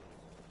 knocked it.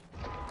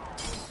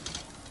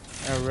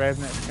 A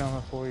Revenant's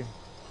coming for you.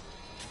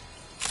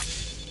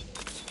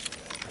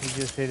 He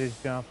just hit his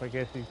jump, I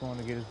guess he's going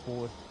to get his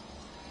boy.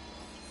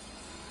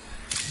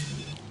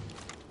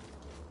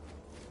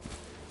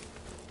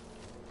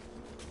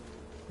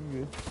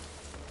 Good.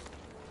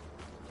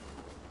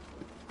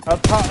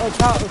 Up top,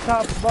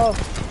 above.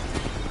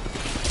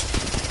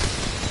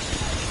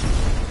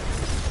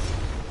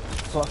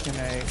 Fucking A,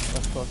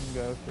 let's fucking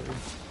go through.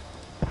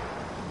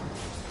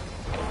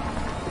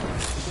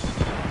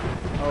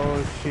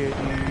 Oh shit, you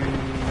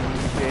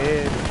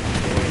dead.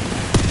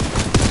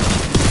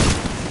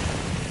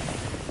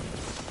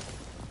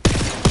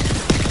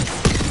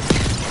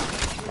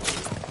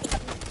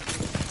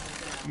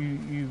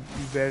 You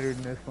better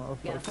than this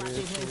motherfucker. Gotta flash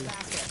these wings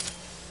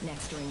faster.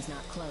 Next ring's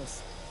not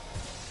close.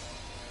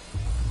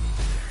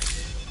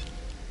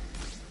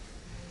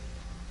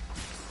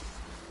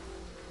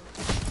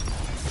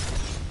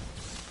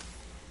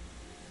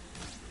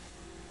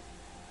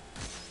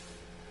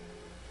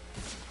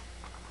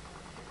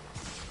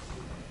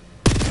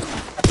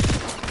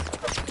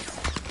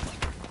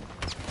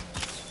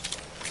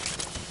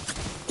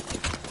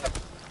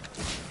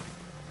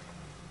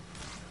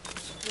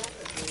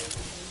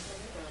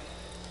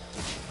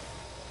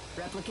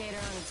 Replicator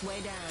on its way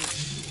down.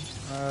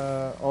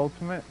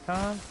 Ultimate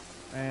time,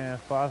 and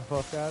fly the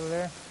fuck out of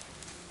there.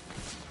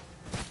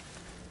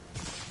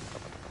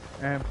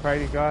 And pray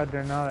to God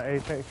they're not an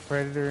apex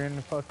predator in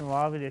the fucking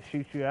lobby that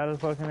shoots you out of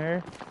the fucking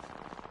air.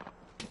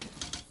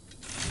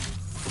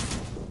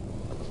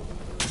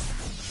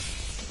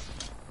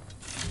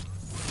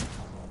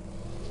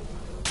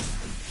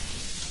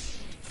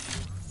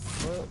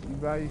 Well, you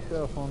by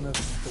yourself on this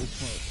one, Free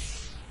Smoke.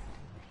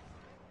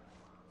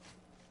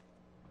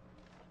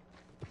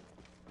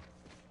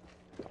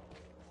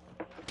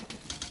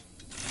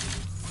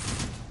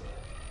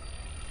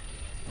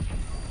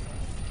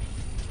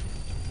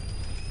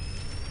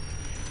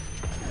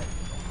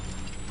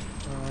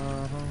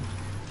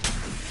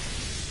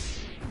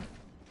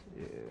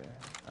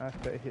 I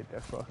say hit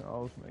that fucking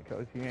ultimate,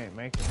 cause you ain't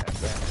making that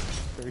back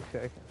in 3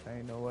 seconds.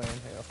 Ain't no way in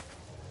hell.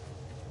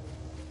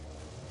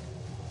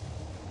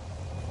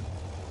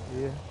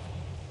 Yeah.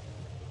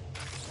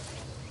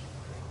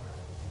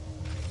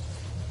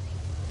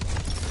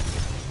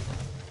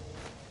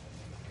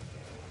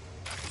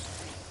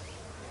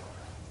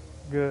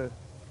 Good.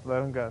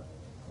 Let him go.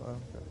 Let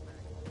him go.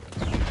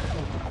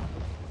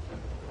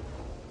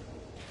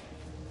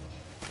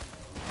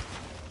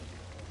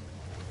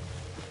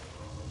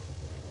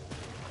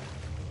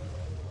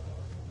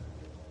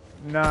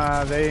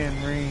 Nah, they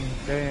in ring.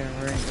 They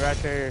in ring right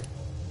there.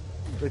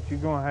 But you're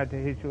gonna have to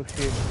hit your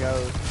shit and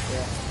go.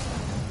 Yeah.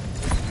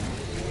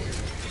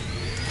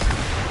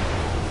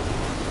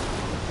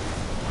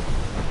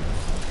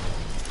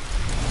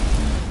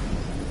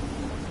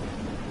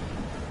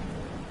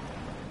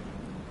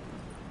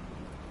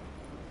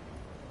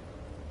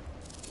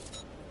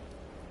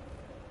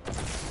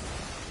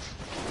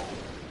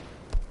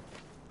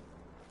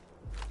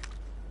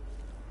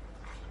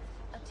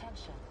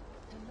 Attention,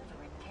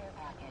 delivering care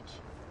package.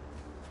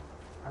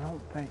 I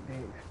don't think they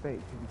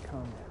expect you to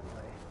come that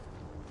way.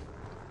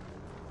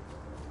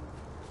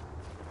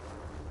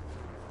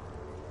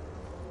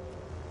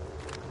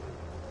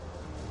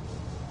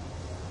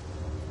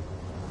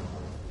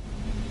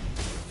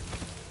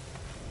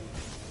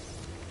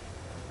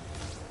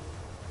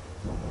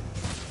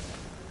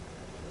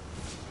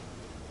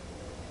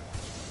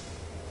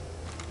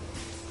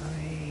 I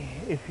mean,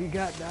 if you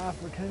got the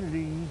opportunity,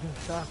 you can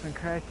stop and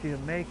crack you a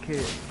med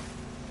kit.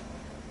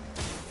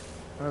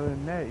 Other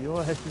than that,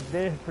 your ass is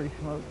dead, Free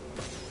Smoke.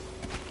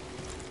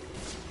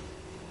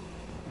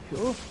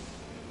 Sure.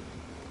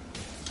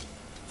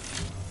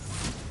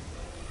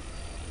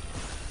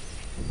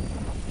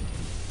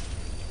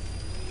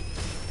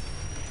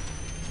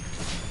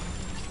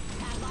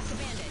 Padlock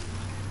abandoned.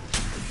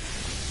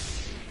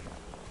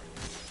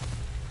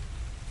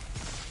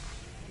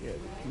 Yeah,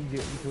 if you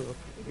get into a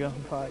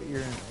gunfight, you're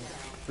in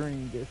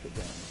extreme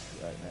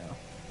disadvantage right now.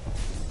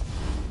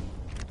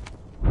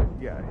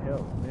 You got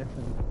health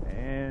missing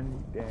and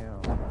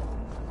down.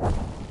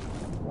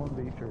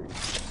 1v3.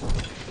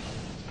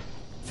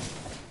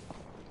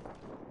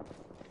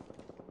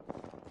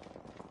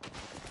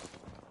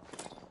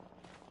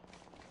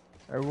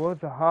 There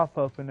was a hop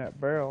up in that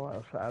barrel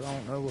outside. I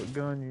don't know what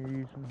gun you're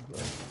using,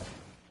 but...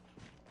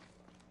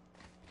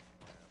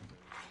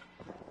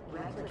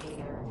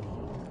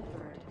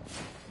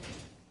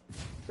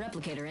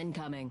 Replicator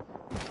incoming.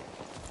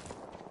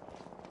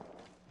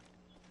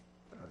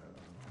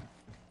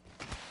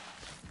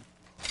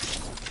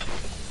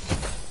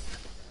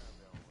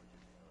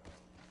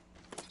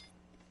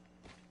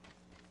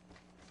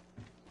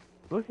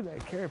 Look at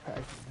that care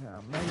package now.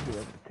 I may be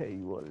able to tell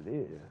you what it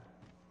is.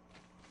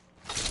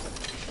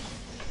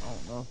 I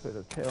don't know if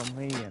it'll tell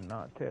me and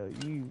not tell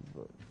you,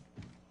 but...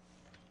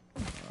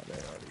 Oh, they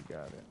already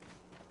got it.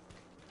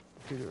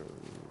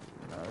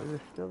 No,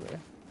 it's still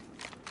there.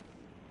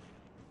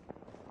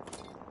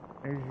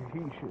 There's your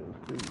heat shields,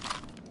 too.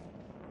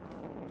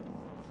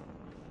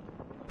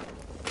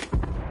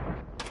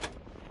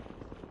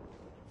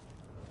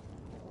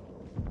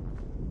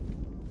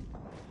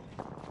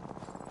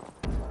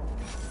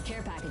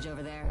 Care package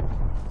over there.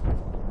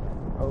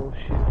 Oh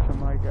shit,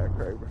 somebody got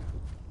Kraber.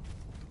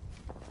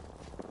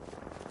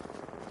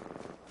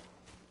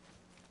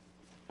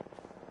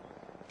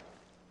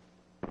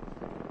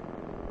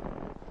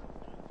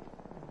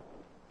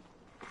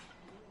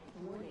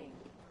 Warning.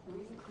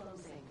 Ring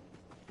closing.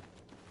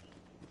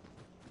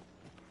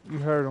 You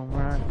heard him,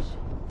 right?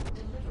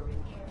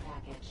 Delivering care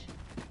package.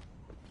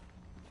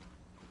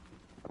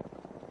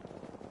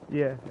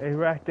 Yeah, they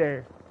right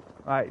there.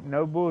 Like,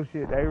 no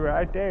bullshit, they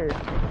right there.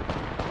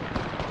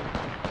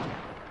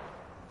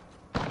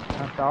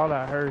 I thought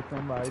I heard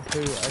somebody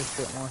too. I just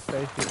didn't want to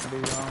say shit and be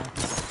wrong.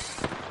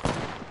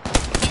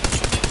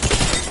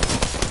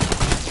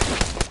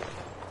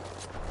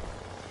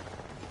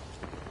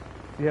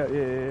 Yeah.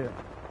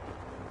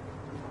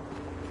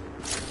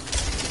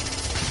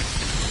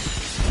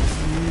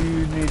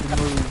 You need to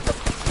move.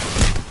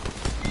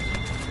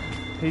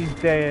 He's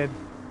dead.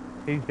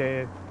 He's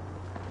dead.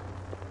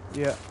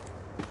 Yeah.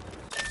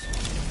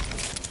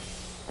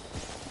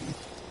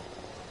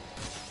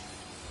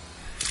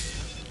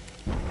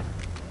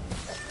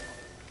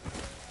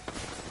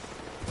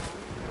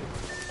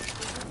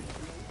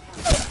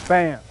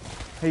 Bam.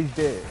 He's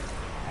dead.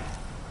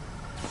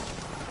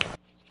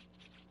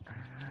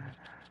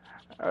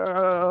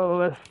 Oh,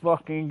 let's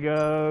fucking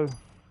go.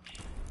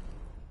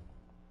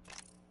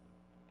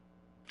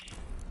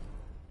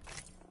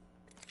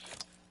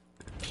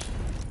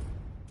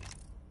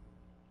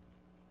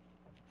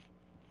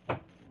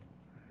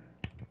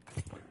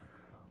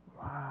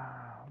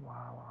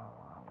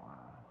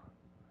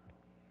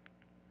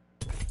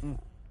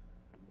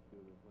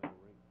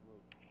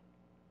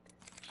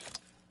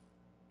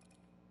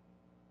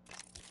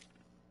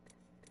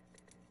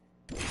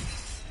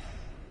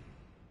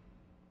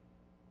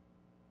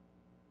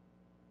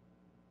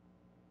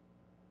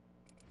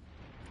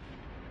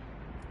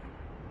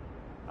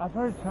 I've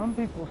heard some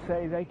people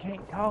say they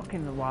can't talk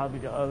in the lobby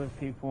to other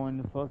people in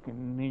the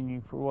fucking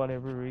menu for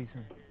whatever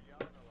reason.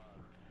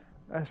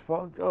 That's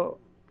fucked up.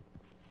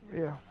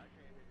 Yeah.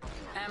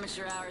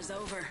 Amateur hour's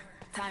over.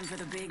 Time for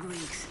the big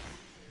leagues.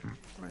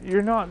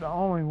 You're not the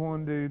only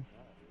one, dude.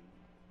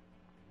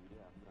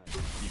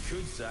 You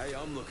could say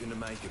I'm looking to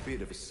make a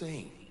bit of a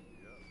scene.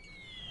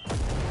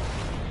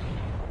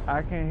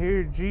 I can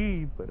hear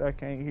G, but I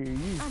can't hear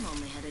you. I'm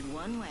only headed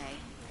one way,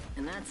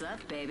 and that's up,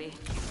 baby.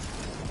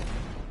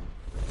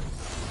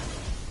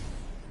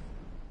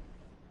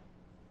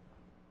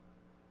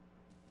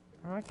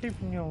 Am I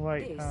keeping you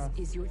awake, huh?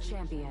 This is your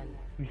champion.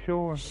 You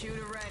sure?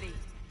 Shooter ready.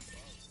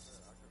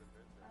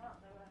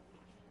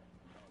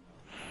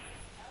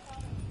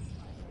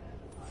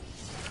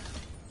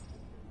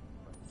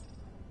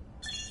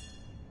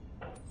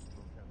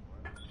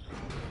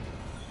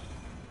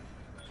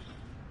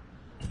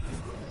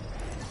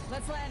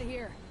 Let's land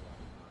here.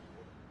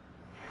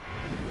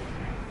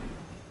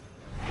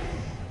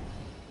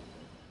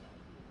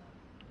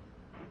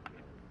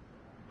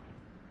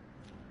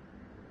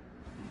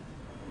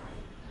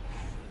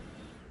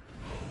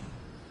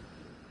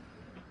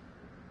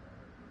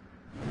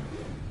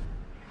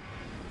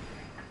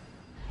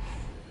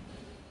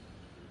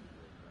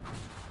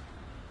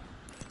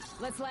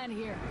 Let's land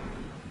here.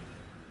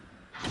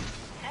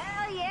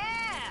 Hell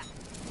yeah!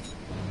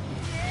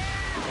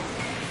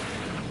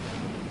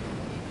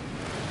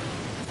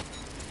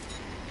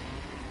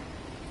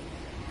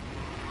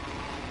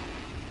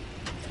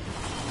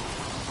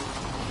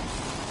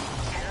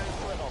 Head on a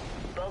swivel.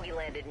 Bogey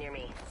landed near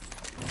me.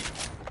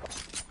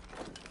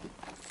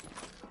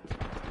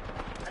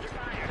 Under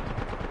fire.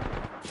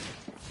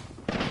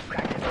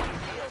 Cracked his bogey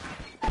shield.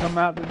 Come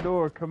out the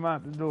door. Come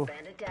out the door.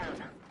 Bandit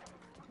down.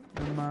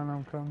 Never mind,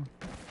 I'm coming.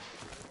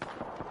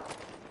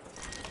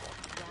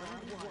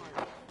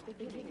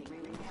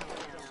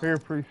 Here,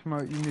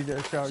 pre-smoke. You need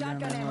that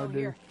shotgun ammo, dude.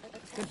 Here.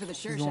 Good for the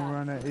sure You're gonna shot.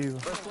 run that evil.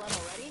 First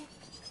level ready?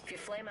 If you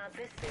flame out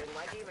this soon,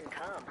 why'd you even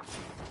come?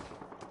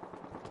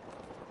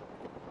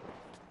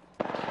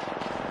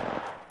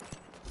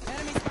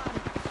 Enemy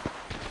spotted.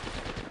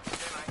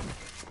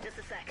 Just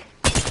a sec.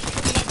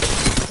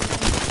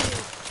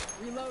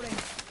 Reloading.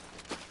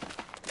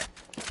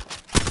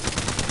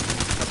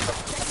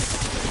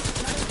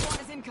 Another squad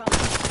is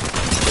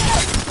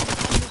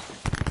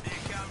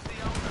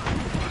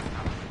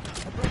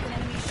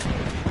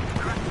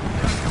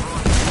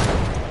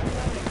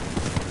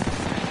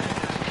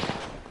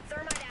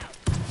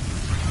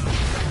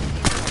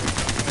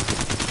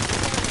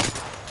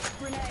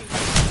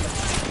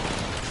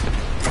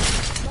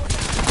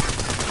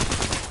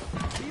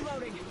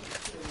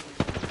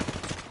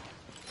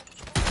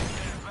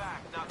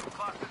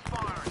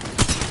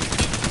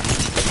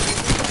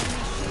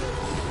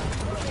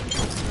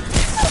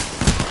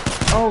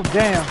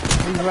Damn,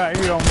 he's right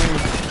here on me.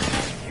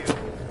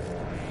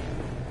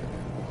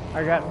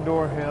 I got the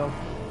door held.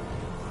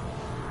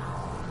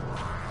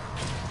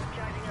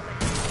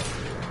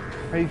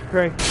 He's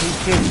crazy.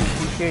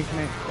 He's kicking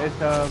it.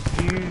 It's a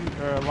fuse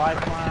or a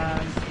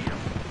lifeline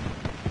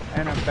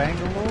and a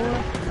Bangalore,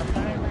 I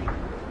think.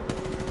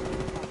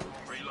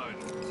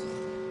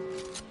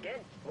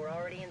 Good. We're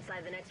already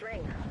inside the next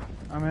ring.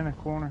 I'm in a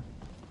corner.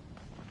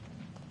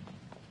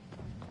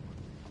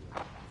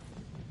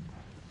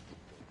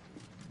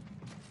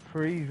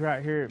 Freeze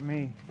right here at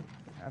me.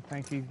 I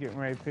think he's getting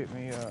ready to pick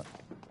me up.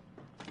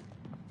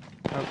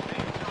 Oh.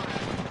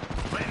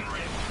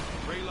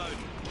 Reloading.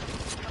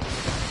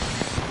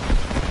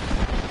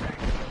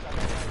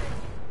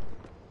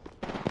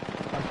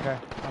 Okay,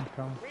 I'm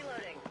coming.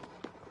 Reloading.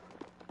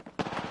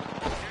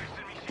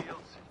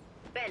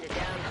 Bandit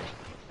down.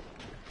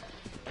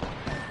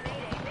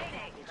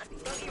 Mayday.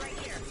 Bogey right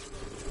here.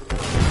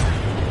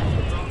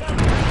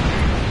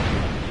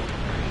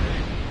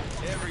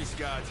 Every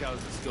scar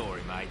tells a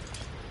story, mate.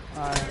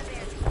 Alright.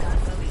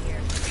 Bogey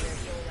here. They're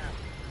healing up.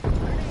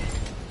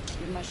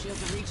 Give my shield a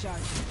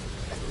recharge.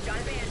 Got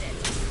a bandit.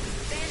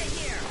 Bandit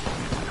here.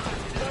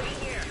 Bogey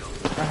here.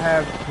 I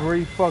have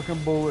 3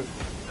 fucking bullets.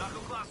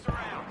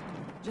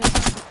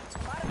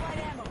 Modified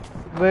ammo.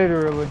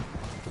 Literally.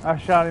 I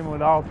shot him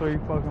with all 3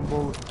 fucking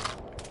bullets.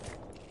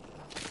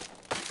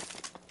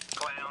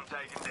 Clown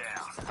taken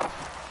down.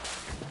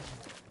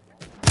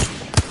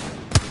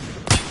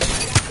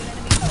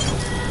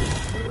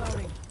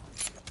 Reloading.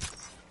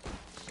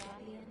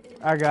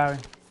 I got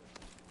him.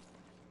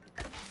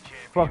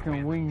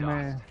 Fucking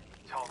wingman.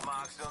 Top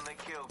marks on the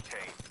kill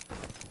team.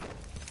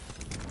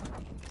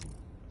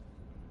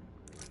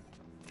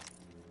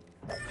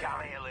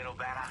 Come here, little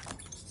banner.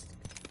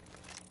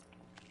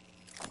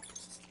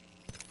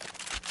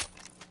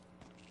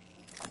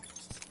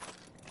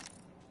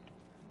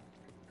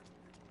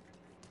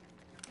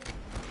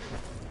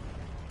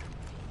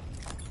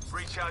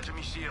 Recharging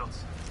me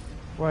shields.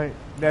 Wait,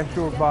 that's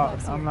your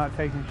box. I'm not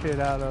taking shit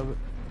out of it.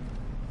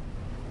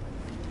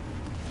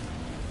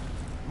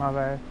 My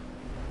bad.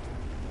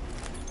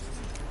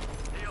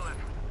 Healing.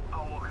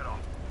 I'll walk it off.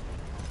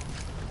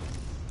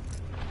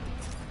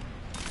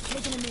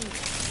 Taking a knee.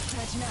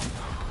 Catching up.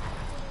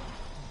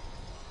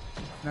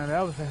 Now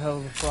that was a hell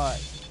of a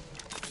flight.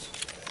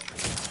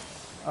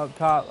 Up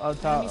top.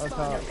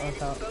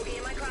 Bogey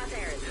in my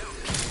crosshairs.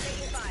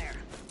 Taking fire.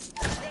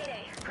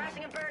 Mayday.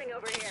 Crashing and burning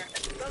over here.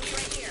 Bogey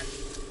right here.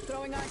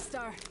 Throwing Arc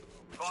Star.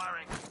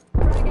 Firing.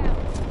 Frag out.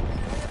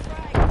 Throwing a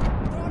frag.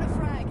 Throwing a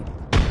frag.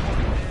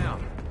 Down.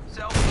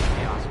 Self, if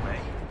you ask me.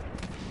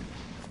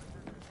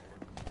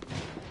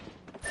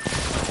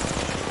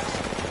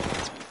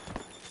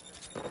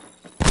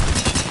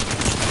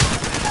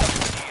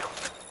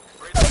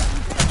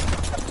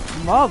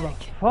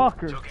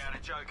 Motherfucker. Took out a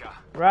joker.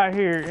 Right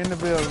here in the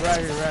building.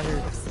 Right here.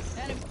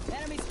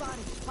 Enemy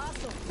spotted.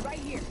 Hostile. Right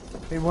here.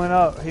 He went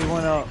up. Here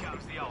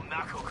comes the old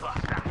knuckle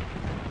cluster.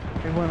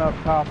 He went up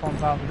top on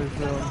top of this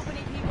building.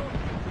 Company people.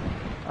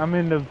 I'm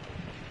in the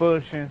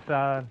bush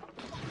inside.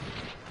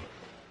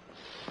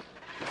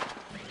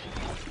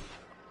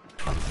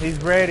 He's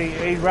ready.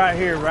 He's right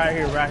here.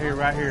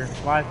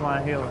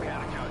 Lifeline healing.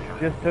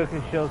 Just took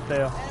his shield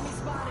cell. Enemy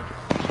spotted.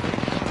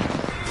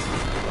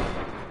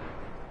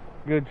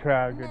 Good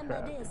try.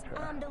 Remember this,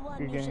 I'm the one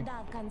Good you game. should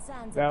have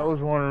concerns That about.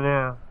 was one of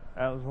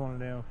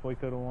them. If we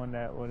could have won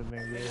that, would have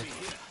been good.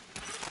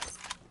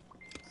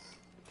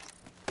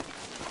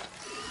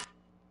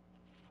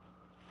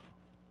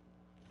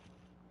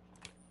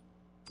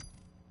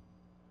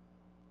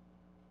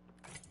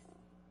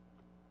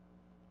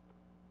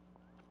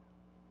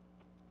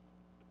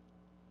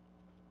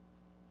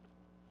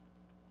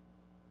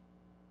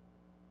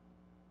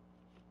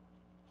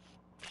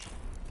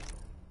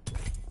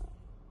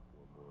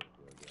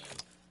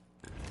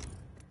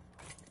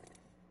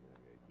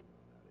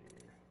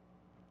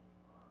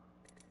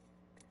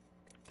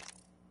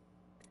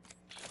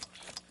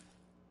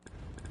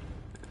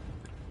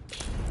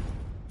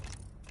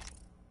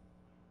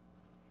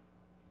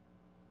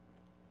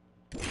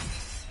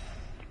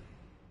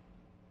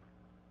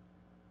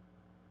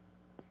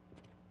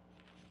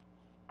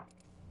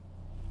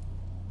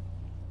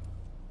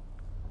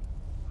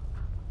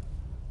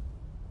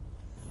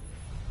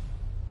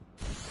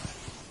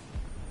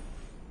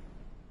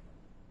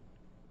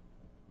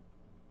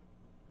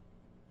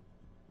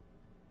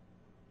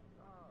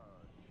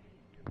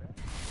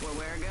 Where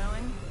we're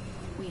going,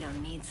 we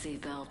don't need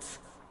seatbelts.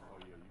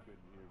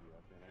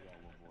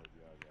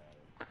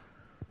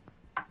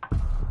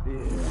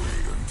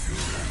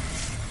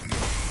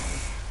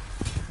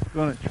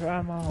 Gonna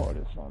try my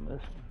hardest on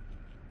this one.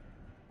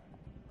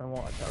 I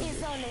want to tell you.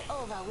 It's only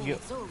over when Yo,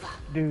 it's over.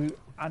 dude,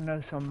 I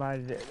know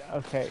somebody that.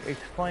 Okay,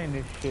 explain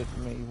this shit to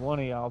me. One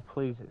of y'all,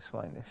 please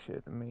explain this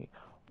shit to me.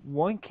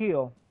 1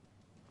 kill,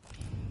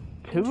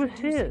 2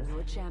 assists,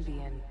 Your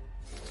champion.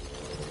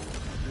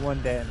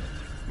 1 damage.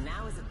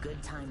 Now is a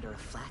good time to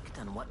reflect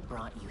on what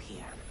brought you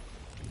here.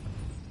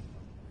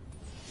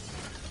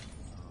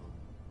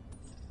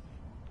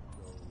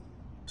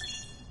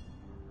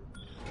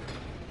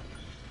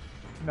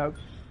 Nope.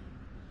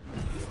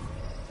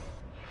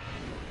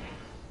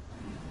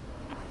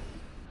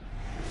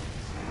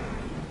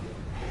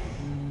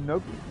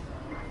 Nope.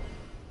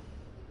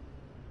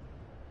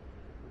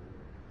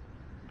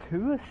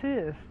 2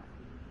 assists,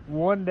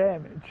 1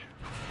 damage.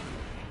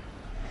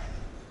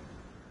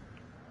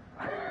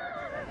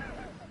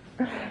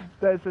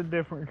 That's a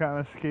different kind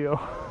of skill.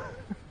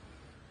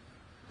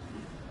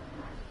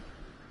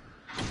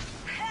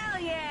 Hell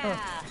yeah!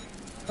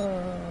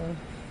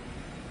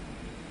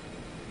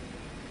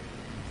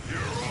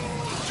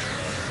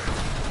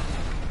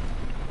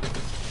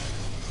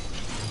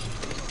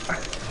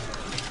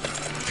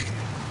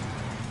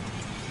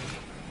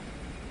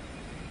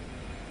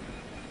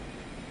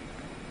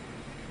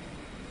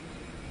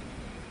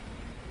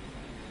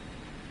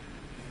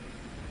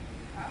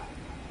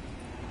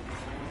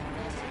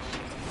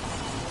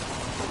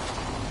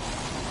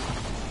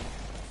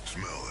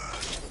 Smell that.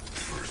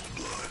 First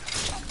blood.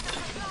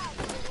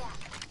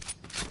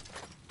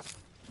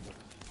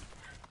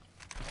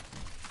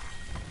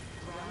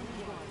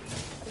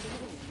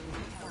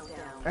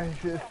 That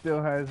shit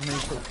still has me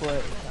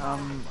perplexed.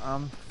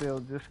 I'm still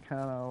just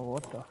kind of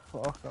what the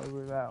fuck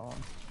over that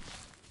one.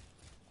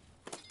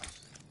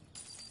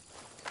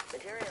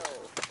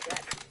 Materials,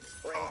 check.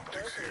 Range Optics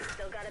close, here.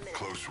 still got a minute.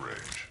 Close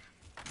range.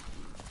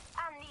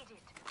 I need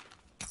it.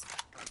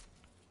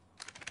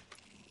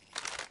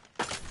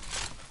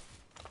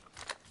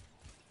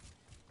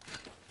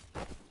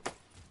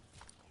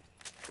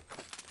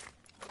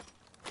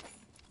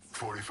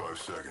 $45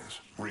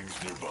 seconds.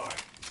 Rings nearby.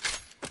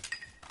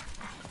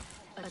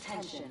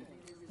 Attention.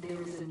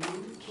 There is a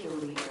new kill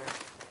leader.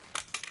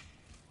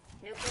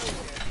 New kill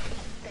leader.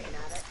 They can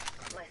have it.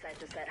 My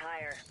sights are set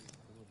higher.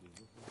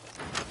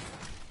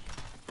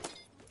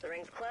 The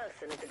ring's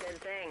close, and it's a good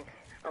thing.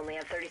 Only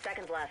have 30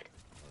 seconds left.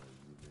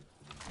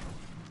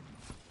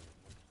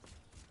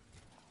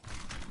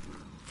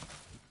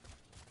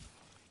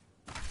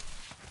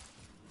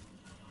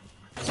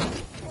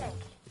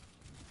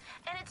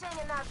 Anything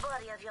in that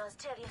body of yours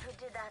tell you who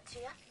did that to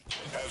you?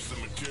 Have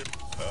some material.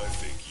 I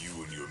think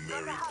you and your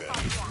merry band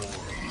of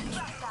morons.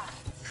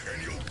 And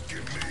you'll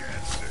give me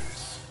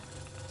answers.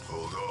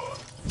 Hold on.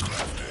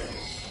 Crafting.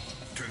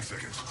 10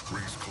 seconds.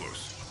 Rings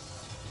close.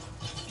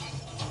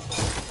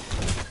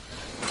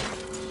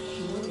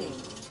 Warning.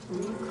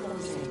 Ring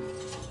closing.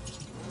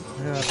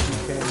 Yeah, you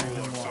can't make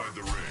him walk. Outside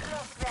the ring.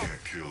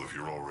 Can't kill if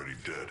you're already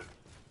dead.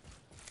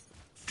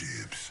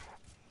 Dibs.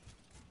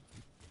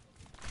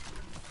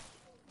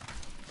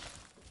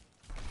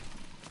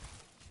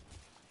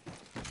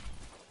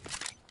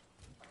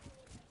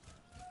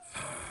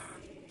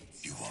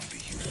 You won't be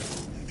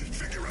useful. Just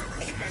figure out how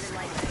to mess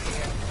Light with back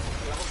here.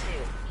 Level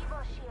Evo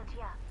shield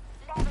here.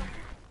 Level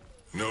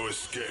it. No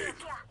escape.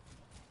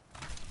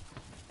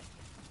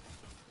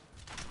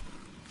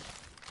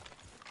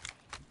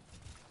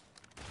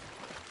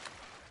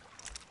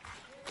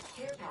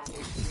 here. Care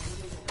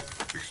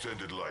package.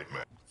 Extended light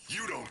man.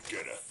 You don't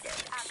get a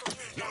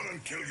thanks. Not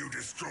until you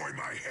destroy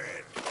my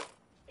head. 2.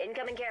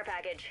 Incoming care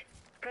package.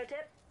 Pro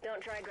tip,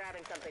 don't try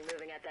grabbing something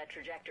moving at that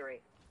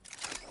trajectory.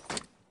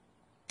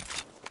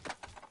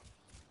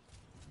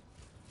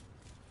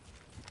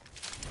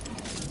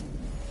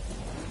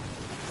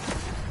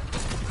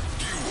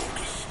 You won't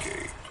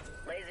escape.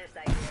 Laser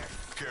sight here.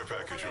 Care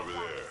package over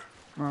there.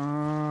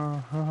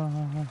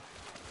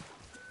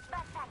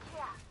 Backpack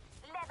here.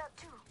 Level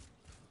 2.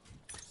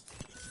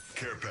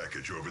 Care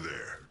package over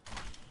there.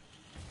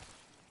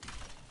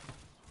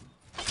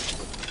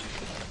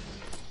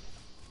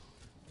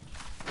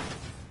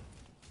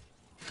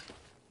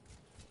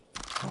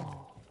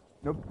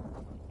 Nope.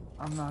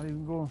 I'm not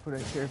even going for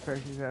that care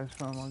package. That's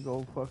from my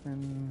gold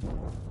fucking.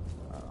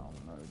 I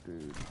don't know,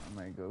 dude.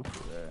 I may go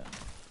for that.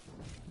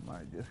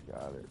 Might just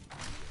got it.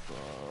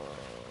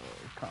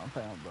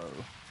 Compound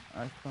bow.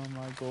 That's from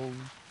my gold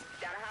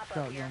Gotta hop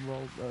up here. shotgun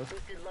bolt though.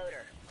 Boosted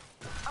loader.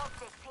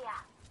 Optics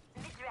here.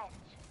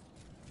 Mid-range.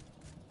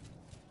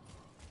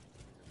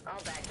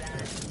 I'll back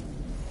that.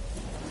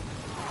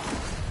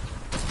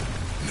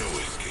 No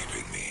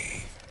escaping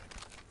me.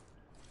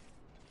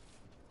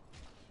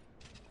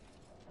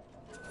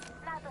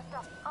 Sniper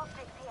stop.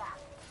 Optics here.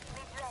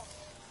 Mid-range.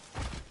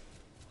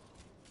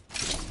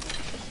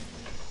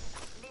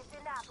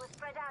 Listen up. We'll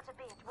spread out a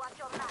bit. Watch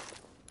your map.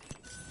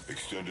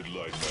 Extended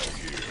light mag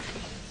here.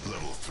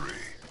 Level 3.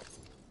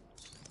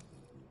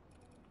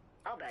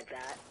 I'll back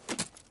that.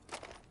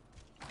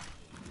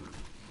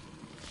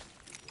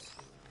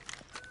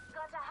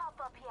 Got a hop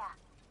up here.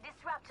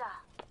 Disruptor.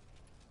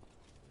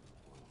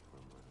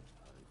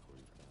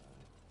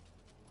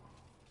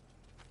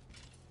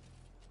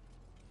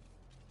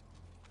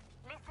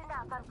 Listen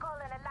up. I'm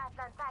calling a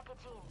lifeline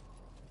package in.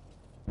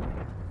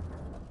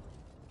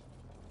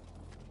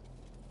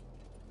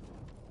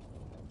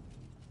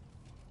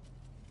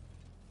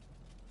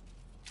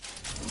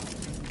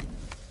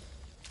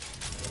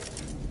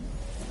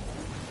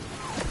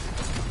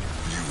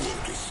 You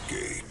won't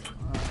escape.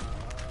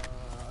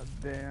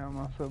 Damn,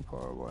 I'm so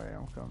far away.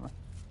 I'm coming.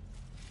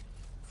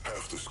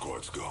 Half the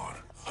squad's gone.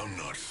 I'm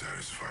not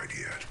satisfied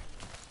yet.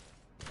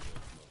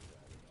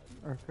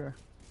 Okay.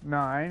 No,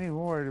 I ain't even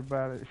worried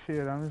about it.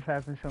 Shit, I'm just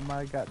happy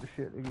somebody got the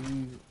shit to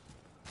use it.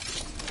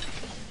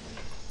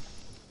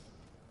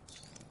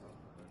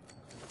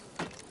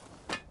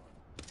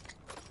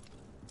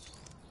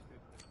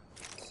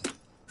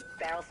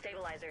 Barrel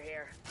stabilizer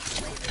here.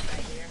 Laser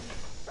sight here.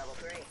 Level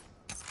 3.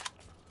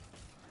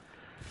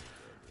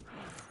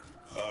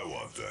 I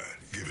want that.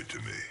 Give it to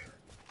me.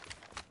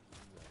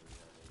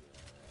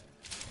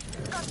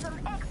 Got some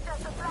extra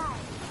supplies.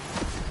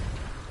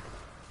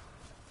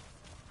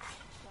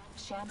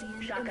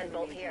 Champion Shotgun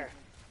bolt here.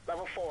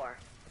 Level 4.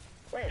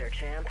 Later,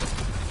 champ.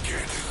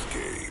 Can't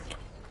escape.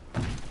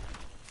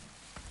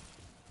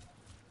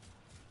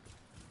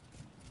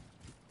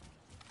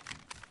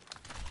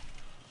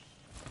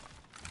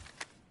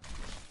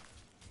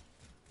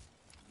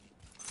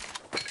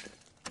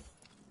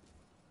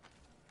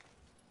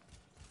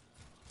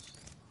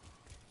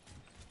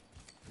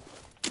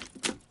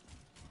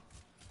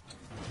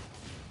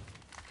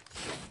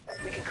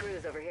 We can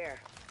cruise over here.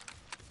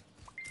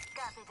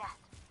 Copy that.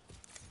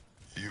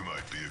 You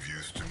might be of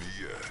use to me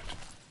yet.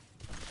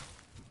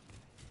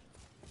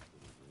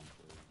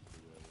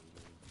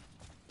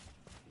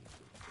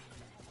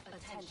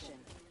 Attention.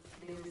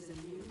 There is a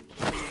new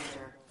kill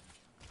leader.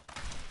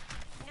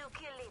 New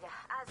kill leader.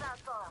 Eyes out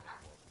for him.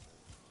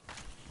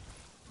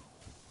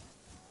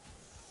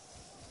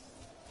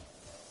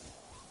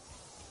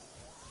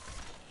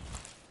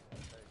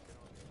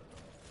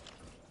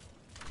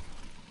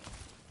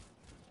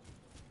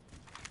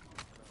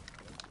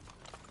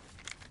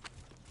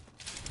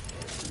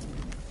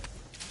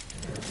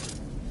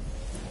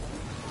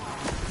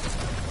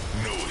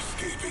 No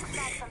escaping me.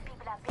 Some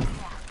people have been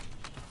here.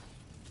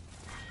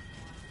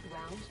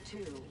 Round 2.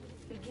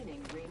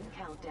 Beginning ring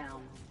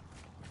countdown.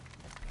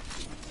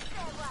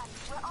 Say what?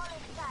 We're all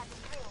inside the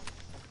ring.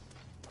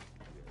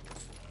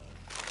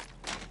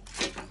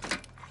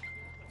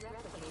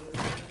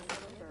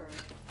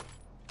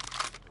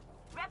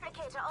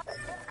 Replicator.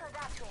 Let's go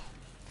that way.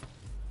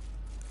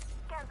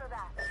 Cancel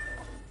that.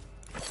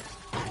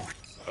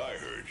 I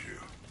heard you.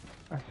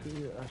 I see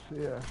it, I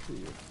see it, I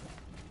see it.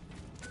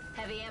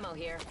 Heavy ammo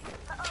here.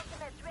 The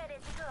ultimate's ready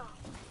to go.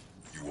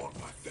 You want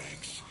my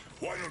thanks?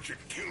 Why don't you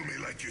kill me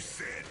like you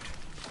said?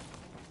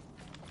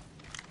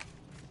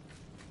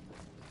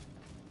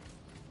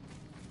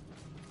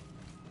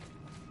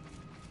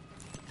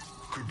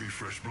 Could be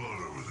fresh blood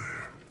over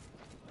there.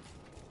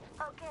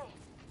 Okay.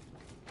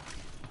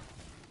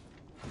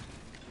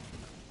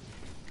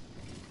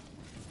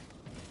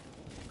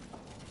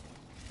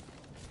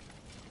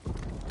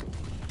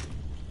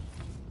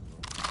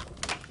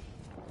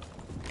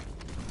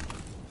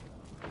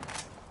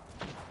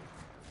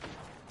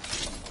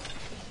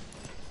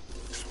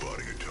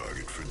 Spotting a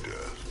target for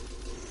death.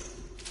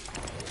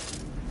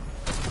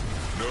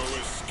 No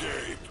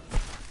escape.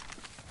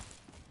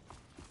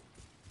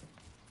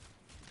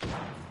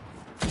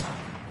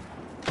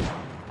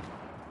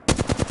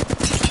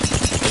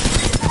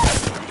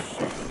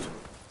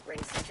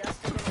 Rings just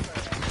a little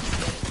further.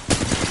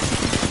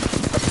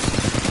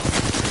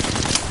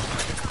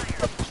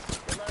 Fire.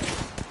 Reloading.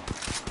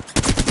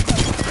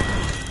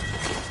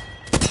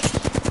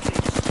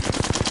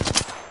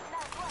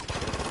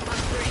 On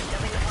 3,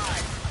 jumping to 5.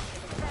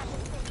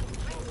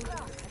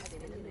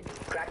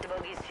 Cracked a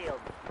bogey's shield.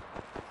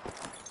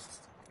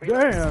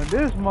 Damn,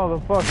 this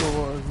motherfucker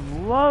was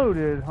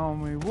loaded,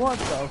 homie. What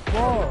the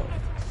fuck?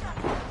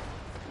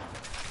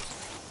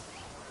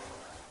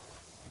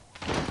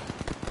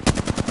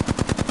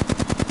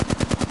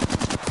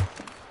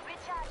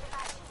 Recharging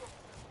my shield.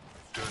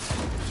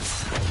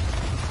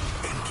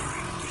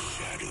 Entering the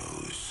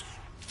shadows.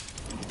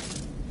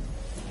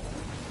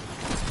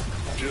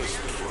 Just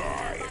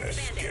try and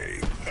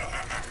escape.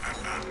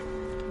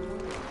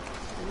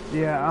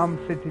 Yeah, I'm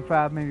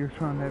 55 meters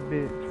from that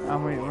bitch.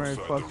 I'm waiting ready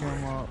to fuck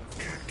him up.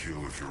 Can't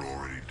kill if you're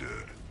already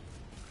dead.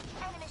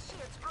 Enemy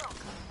shields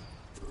broke.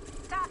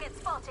 Target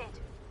spotted.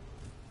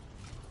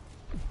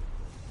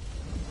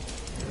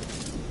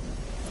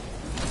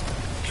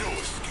 No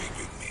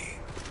escaping me.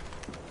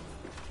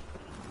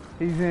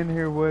 He's in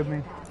here with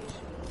me.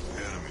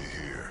 Enemy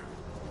here.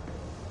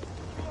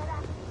 Clear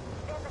that.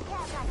 There's a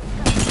care package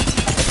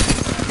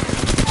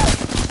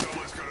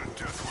Someone's got a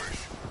death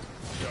wish.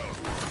 Down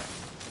one.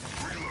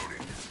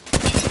 Reloading.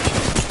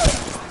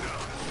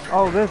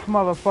 Oh, this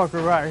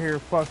motherfucker right here.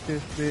 Fuck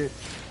this bitch.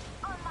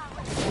 on my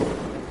way.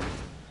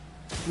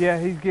 Yeah,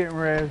 he's getting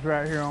rezzed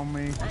right here on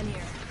me. I'm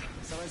here.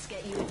 So let's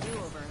get you a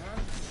do-over, huh?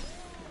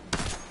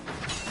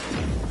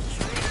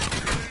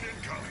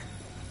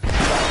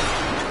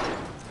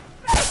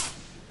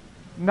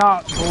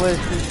 Not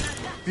delicious.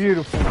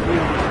 Beautiful, beautiful,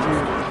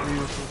 beautiful,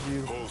 beautiful,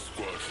 beautiful. Whole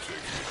squad's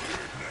taking a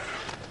dirt nap.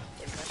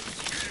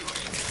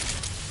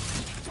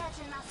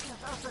 Catching my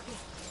shield also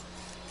here.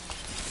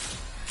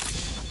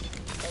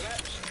 Hold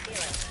up.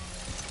 Healing.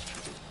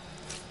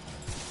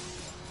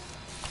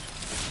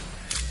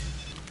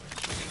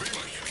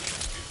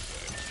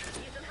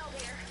 Need some help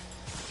here.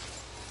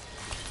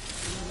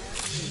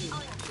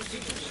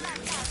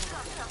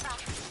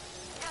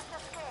 Just a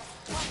scare.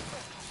 1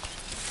 second.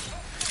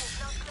 Let's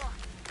go, not close.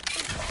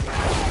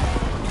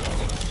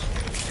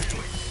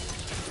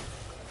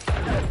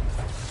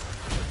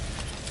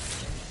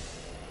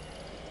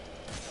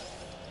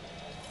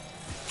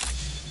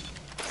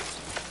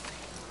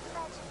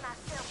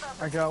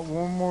 got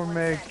one more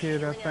med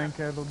kit, I think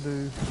that'll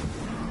do.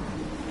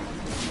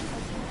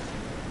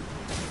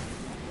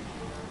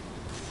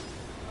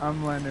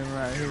 I'm landing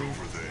right here.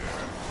 Over there.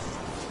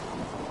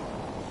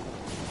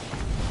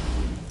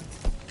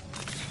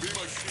 Be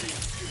my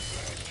shield, skip.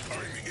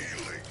 I'm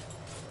healing.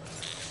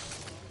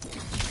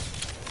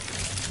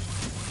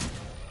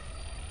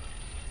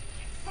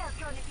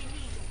 Self-drone if you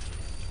need it.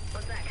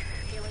 One sec.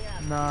 Healing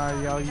up.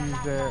 Nah, y'all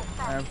use that.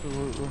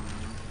 Absolutely.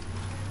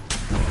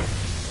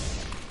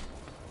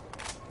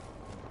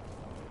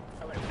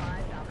 Alert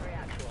 5, Valkyrie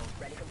actual.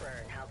 Ready for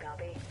burn. How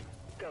copy?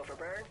 Go for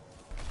burn.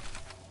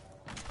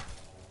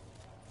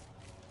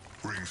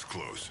 Rings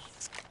close.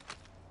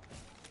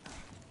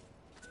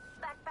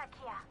 Backpack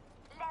here.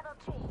 Level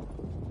 3.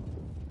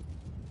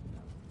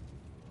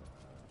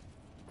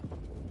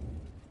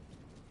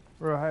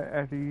 Right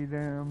after you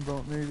damn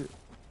don't need it.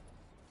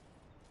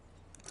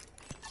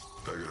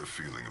 I got a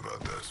feeling about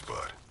that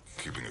spot.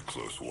 Keeping a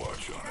close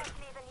watch on it.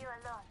 Leaving you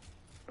alone.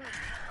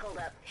 Hold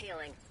up.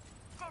 Healing.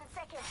 10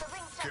 seconds. The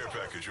ring's Care shut.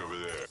 package over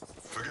there.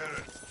 Forget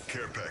it.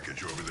 Care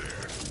package over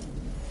there.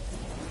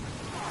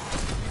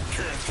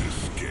 Can't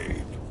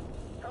escape.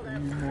 Hold You're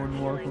up. more than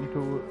welcome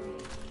to it.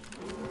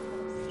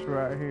 It's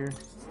right here.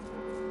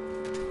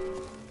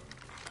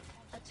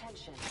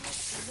 Attention.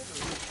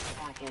 Delivery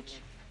package.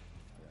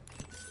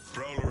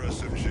 Prowler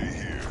SMG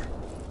here.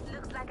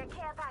 Looks like a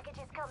care package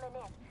is coming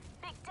in.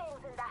 Big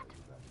things in that.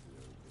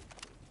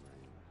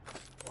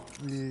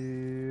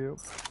 Yep.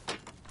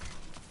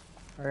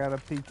 I got a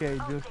PK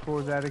just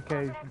for that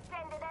occasion.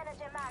 Extended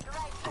energy mag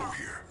right Go there.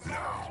 here,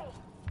 now.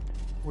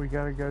 We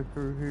gotta go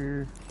through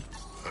here.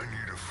 I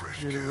need a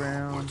fresh Get kill.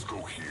 around. Let's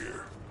go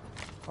here.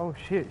 Oh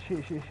shit. You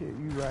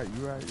right.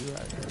 You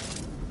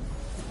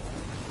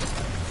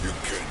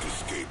can't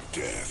escape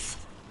death.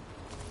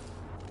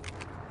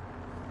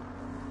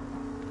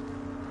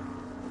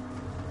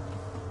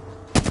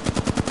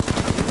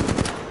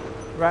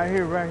 Right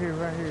here.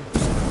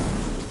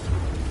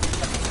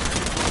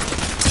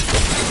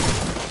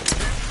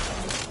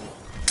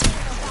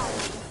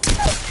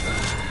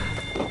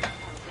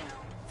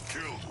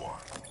 Killed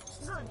one.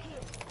 Good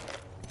kill.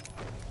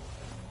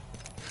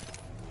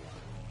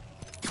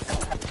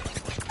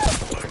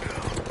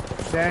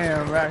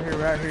 Damn, right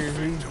here.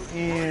 He's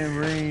in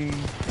range.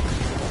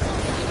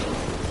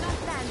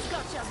 Man's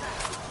got your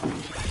back.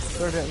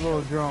 Throw that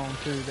little drone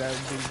too, that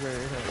would be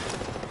very helpful.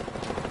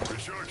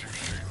 Recharging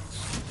shields.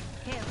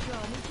 Hail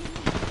drone if you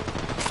need.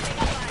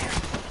 Taking fire.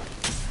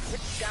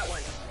 Got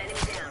one.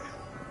 Enemy down.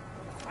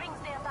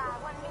 Rings nearby.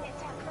 1 minute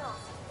till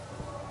close.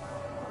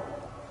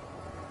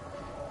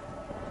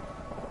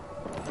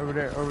 Over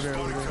there. Target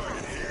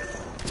here.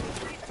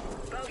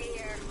 Bogey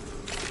here.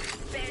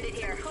 Bandit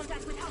here.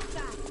 Contact with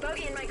hostile.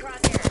 Bogey in my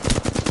crosshair.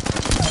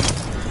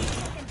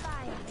 Taking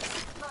fire.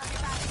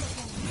 45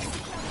 seconds.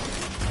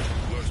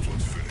 Last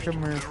one's finished. Come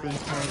here,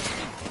 Prince.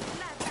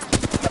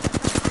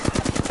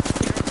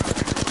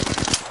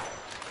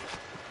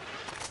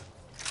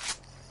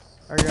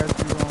 I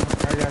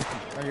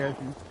got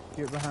you.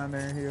 Get behind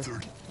there and heal.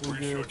 We're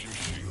good. Recharging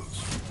shields.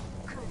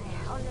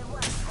 Only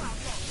one squad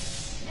left.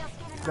 Just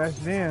getting That's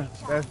them.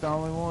 That's the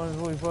only ones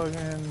we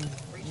fucking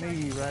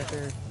need right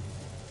there.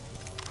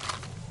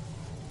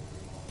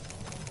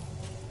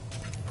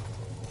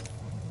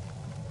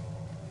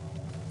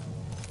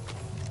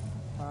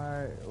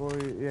 Alright, well,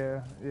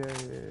 yeah.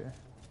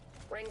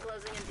 Ring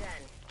closing in 10.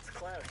 It's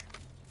close.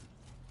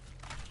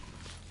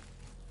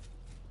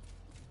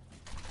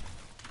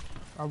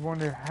 I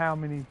wonder how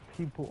many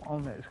people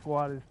on that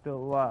squad is still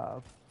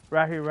alive.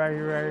 Right here.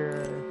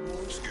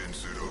 Skin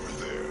suit over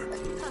there.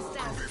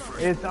 Hostile.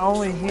 It's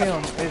only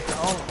him.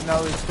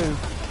 No, it's two.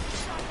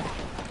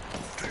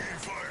 Taking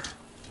fire.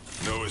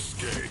 No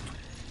escape.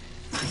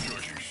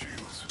 Recharging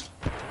shields.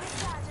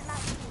 recharging my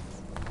shields.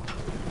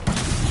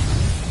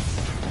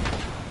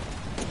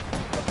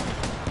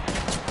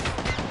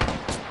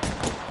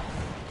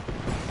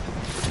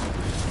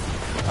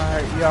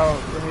 Alright, y'all,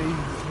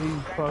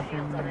 he's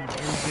fucking,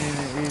 he's being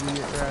an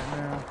idiot right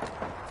now.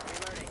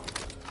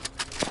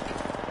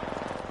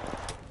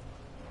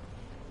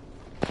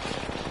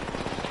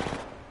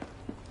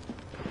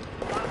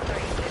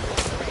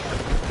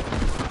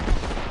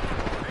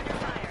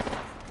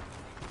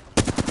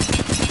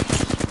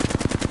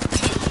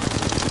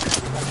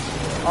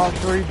 All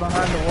three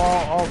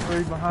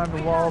behind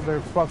the wall, they're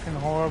fucking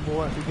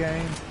horrible at the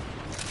game.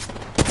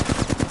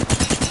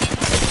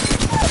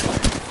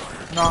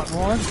 Not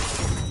one.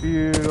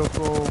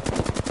 Beautiful.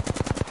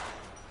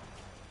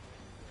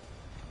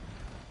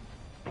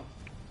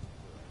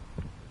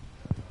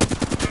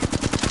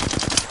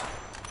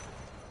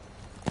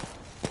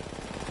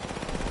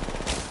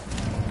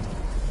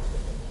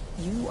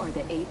 You are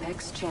the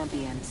Apex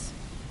Champions.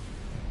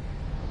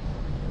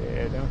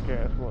 Yeah, them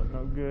cats wasn't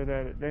no good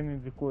at it. They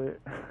need to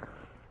quit.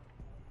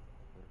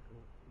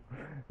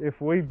 If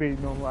we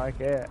beat them like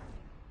that.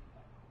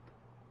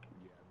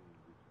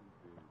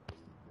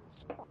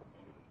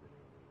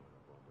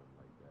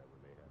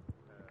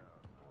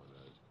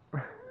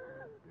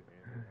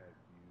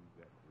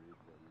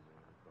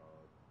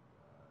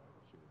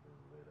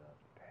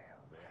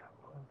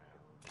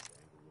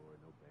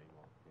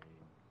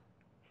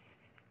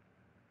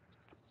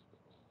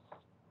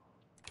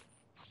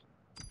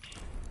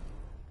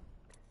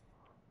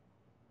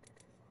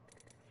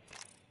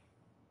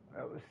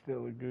 That was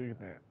still a good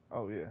event.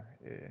 Oh yeah,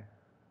 yeah.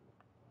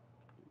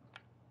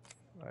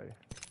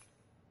 Like.